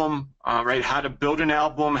photo album, right? How to build an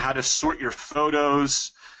album, how to sort your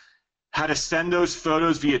photos, how to send those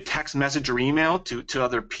photos via text message or email to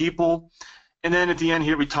other people. And then at the end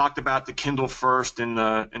here, we talked about the Kindle First in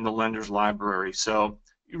the lender's library. So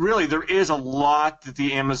really, there is a lot that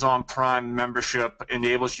the Amazon Prime membership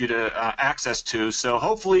enables you to access to. So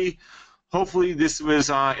hopefully this was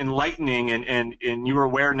enlightening, and you're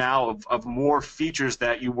aware now of more features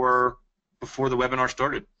that you were before the webinar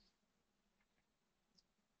started.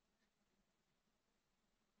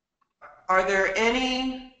 Are there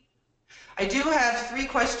any? I do have 3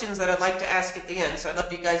 questions that I'd like to ask at the end, so I'd love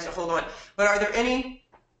you guys to hold on. But are there any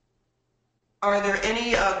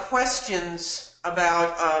questions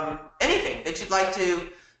about anything that you'd like to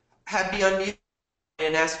have be unmuted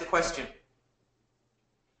and ask a question?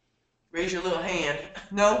 Raise your little hand.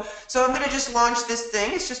 No? So I'm going to just launch this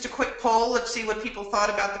thing. It's just a quick poll. Let's see what people thought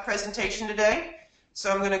about the presentation today. So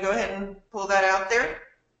I'm going to go ahead and pull that out there.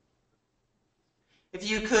 If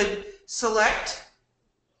you could select,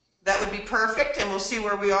 that would be perfect, and we'll see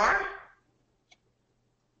where we are.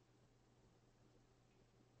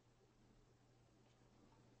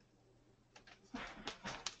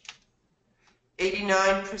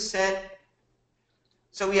 %.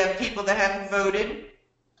 So we have people that haven't voted.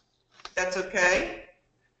 That's okay.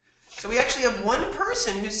 So we actually have one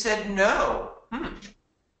person who said no.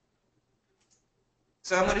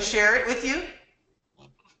 So I'm going to share it with you.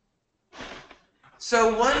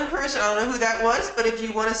 So one person, I don't know who that was, but if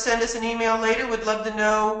you want to send us an email later, we'd love to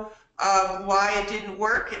know why it didn't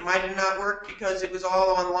work. It might have not worked because it was all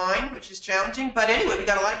online, which is challenging. But anyway, we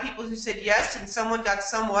got a lot of people who said yes, and someone got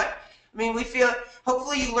somewhat. I mean, we feel,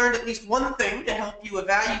 hopefully you learned at least one thing to help you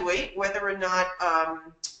evaluate whether or not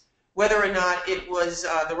it was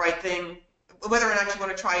the right thing, whether or not you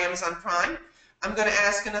want to try Amazon Prime. I'm going to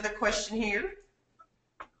ask another question here.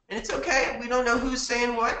 And it's okay, we don't know who's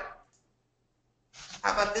saying what.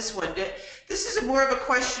 How about this one? This is more of a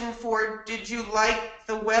question for, did you like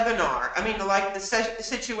the webinar? I mean, like the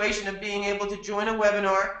situation of being able to join a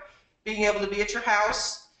webinar, being able to be at your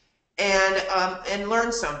house, and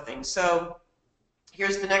learn something. So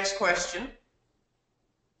here's the next question.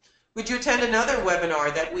 Would you attend another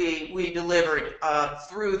webinar that we delivered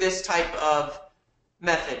through this type of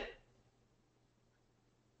method?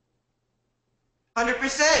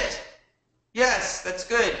 100%. Yes, that's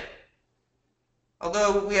good.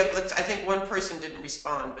 Although we have, I think one person didn't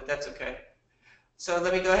respond, but that's okay. So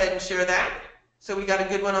let me go ahead and share that. So we got a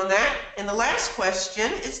good one on that. And the last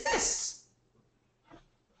question is this.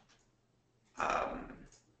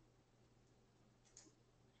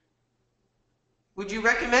 Would you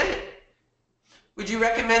recommend it? Would you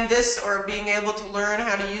recommend this or being able to learn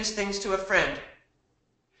how to use things to a friend?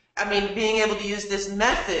 I mean, being able to use this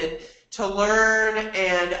method to learn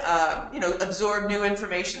and absorb new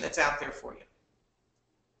information that's out there for you.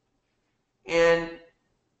 And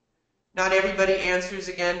not everybody answers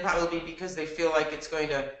again, probably because they feel like it's going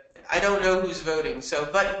to, I don't know who's voting. So,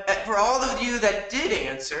 but for all of you that did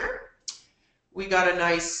answer, we got a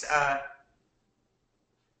nice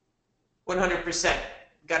 100%.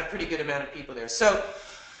 Got a pretty good amount of people there. So,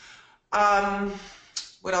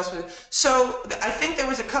 what else? So, I think there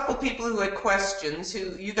was a couple people who had questions.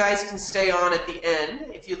 Who you guys can stay on at the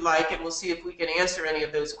end if you'd like, and we'll see if we can answer any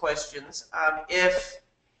of those questions.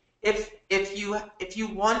 If you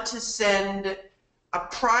want to send a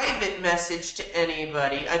private message to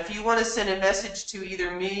anybody, if you want to send a message to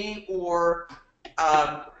either me or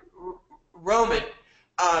Roman,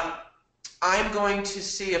 I'm going to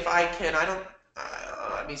see if I can.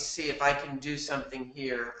 Let me see if I can do something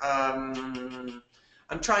here. I'm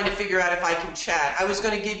trying to figure out if I can chat. I was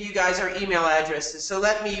going to give you guys our email addresses. So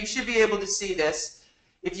you should be able to see this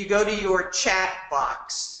if you go to your chat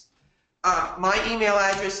box. My email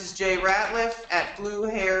address is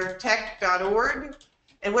jratliff@bluehairtech.org.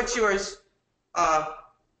 And what's yours,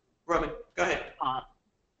 Roman? Go ahead.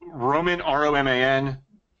 Roman, R-O-M-A-N,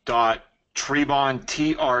 Trebon,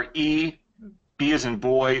 T-R-E, B as in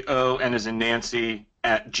boy, O, N as in Nancy,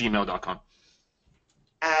 @gmail.com.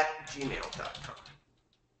 @gmail.com.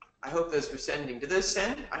 I hope those were sending. Did those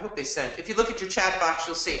send? I hope they sent. If you look at your chat box,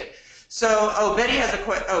 you'll see it. So, Betty has a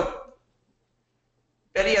question.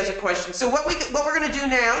 Betty has a question. So what we're going to do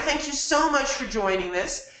now, thank you so much for joining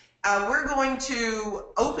this. We're going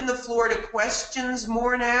to open the floor to questions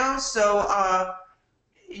more now. So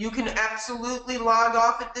you can absolutely log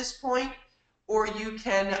off at this point, or you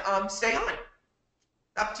can stay on.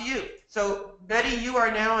 Up to you. So Betty, you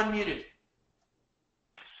are now unmuted.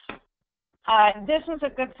 This is a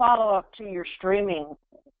good follow-up to your streaming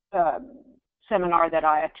seminar that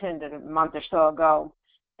I attended a month or so ago.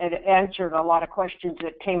 It answered a lot of questions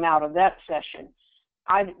that came out of that session.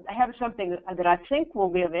 I have something that I think will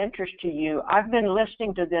be of interest to you. I've been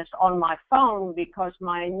listening to this on my phone because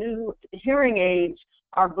my new hearing aids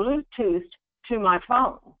are Bluetoothed to my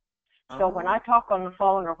phone. So when I talk on the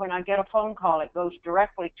phone or when I get a phone call, it goes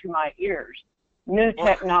directly to my ears. New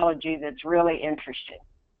technology that's really interesting.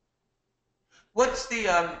 What's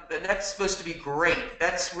that's supposed to be great.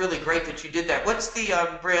 That's really great that you did that. What's the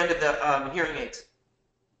brand of the hearing aids?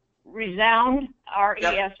 Resound,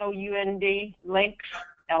 R-E-S-O-U-N-D, Lynx,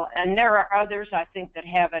 and there are others I think that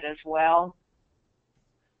have it as well.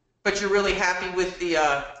 But you're really happy with the,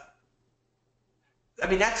 I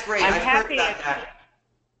mean, that's great. I've heard about that.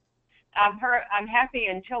 I'm happy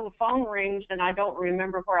until the phone rings and I don't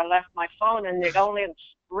remember where I left my phone, and it only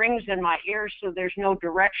rings in my ears, so there's no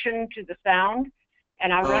direction to the sound.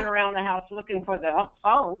 And I run around the house looking for the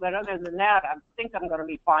phone, but other than that, I think I'm going to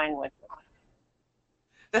be fine with it.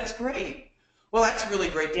 That's great. Well, that's really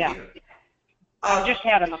great to Yeah. hear. I've just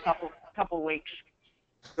had them a couple weeks.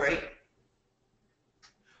 Great.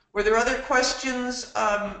 Were there other questions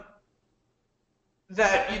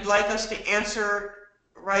that you'd like us to answer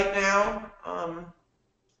right now on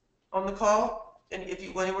the call? And if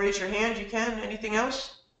you want to raise your hand, you can. Anything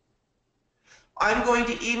else? I'm going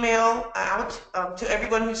to email out to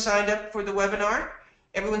everyone who signed up for the webinar.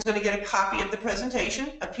 Everyone's going to get a copy of the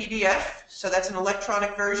presentation, a PDF. So that's an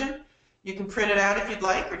electronic version. You can print it out if you'd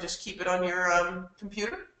like, or just keep it on your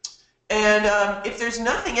computer. And if there's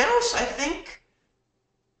nothing else, I think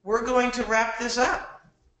we're going to wrap this up.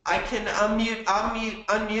 I can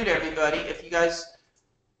unmute everybody if you guys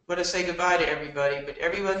want to say goodbye to everybody, but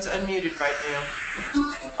everyone's unmuted right now.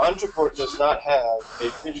 Entreport does not have a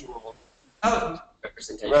visual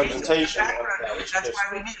representation. That's why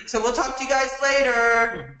we need it. So we'll talk to you guys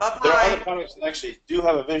later. Bye-bye. There are other products that actually do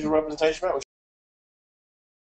have a visual representation, which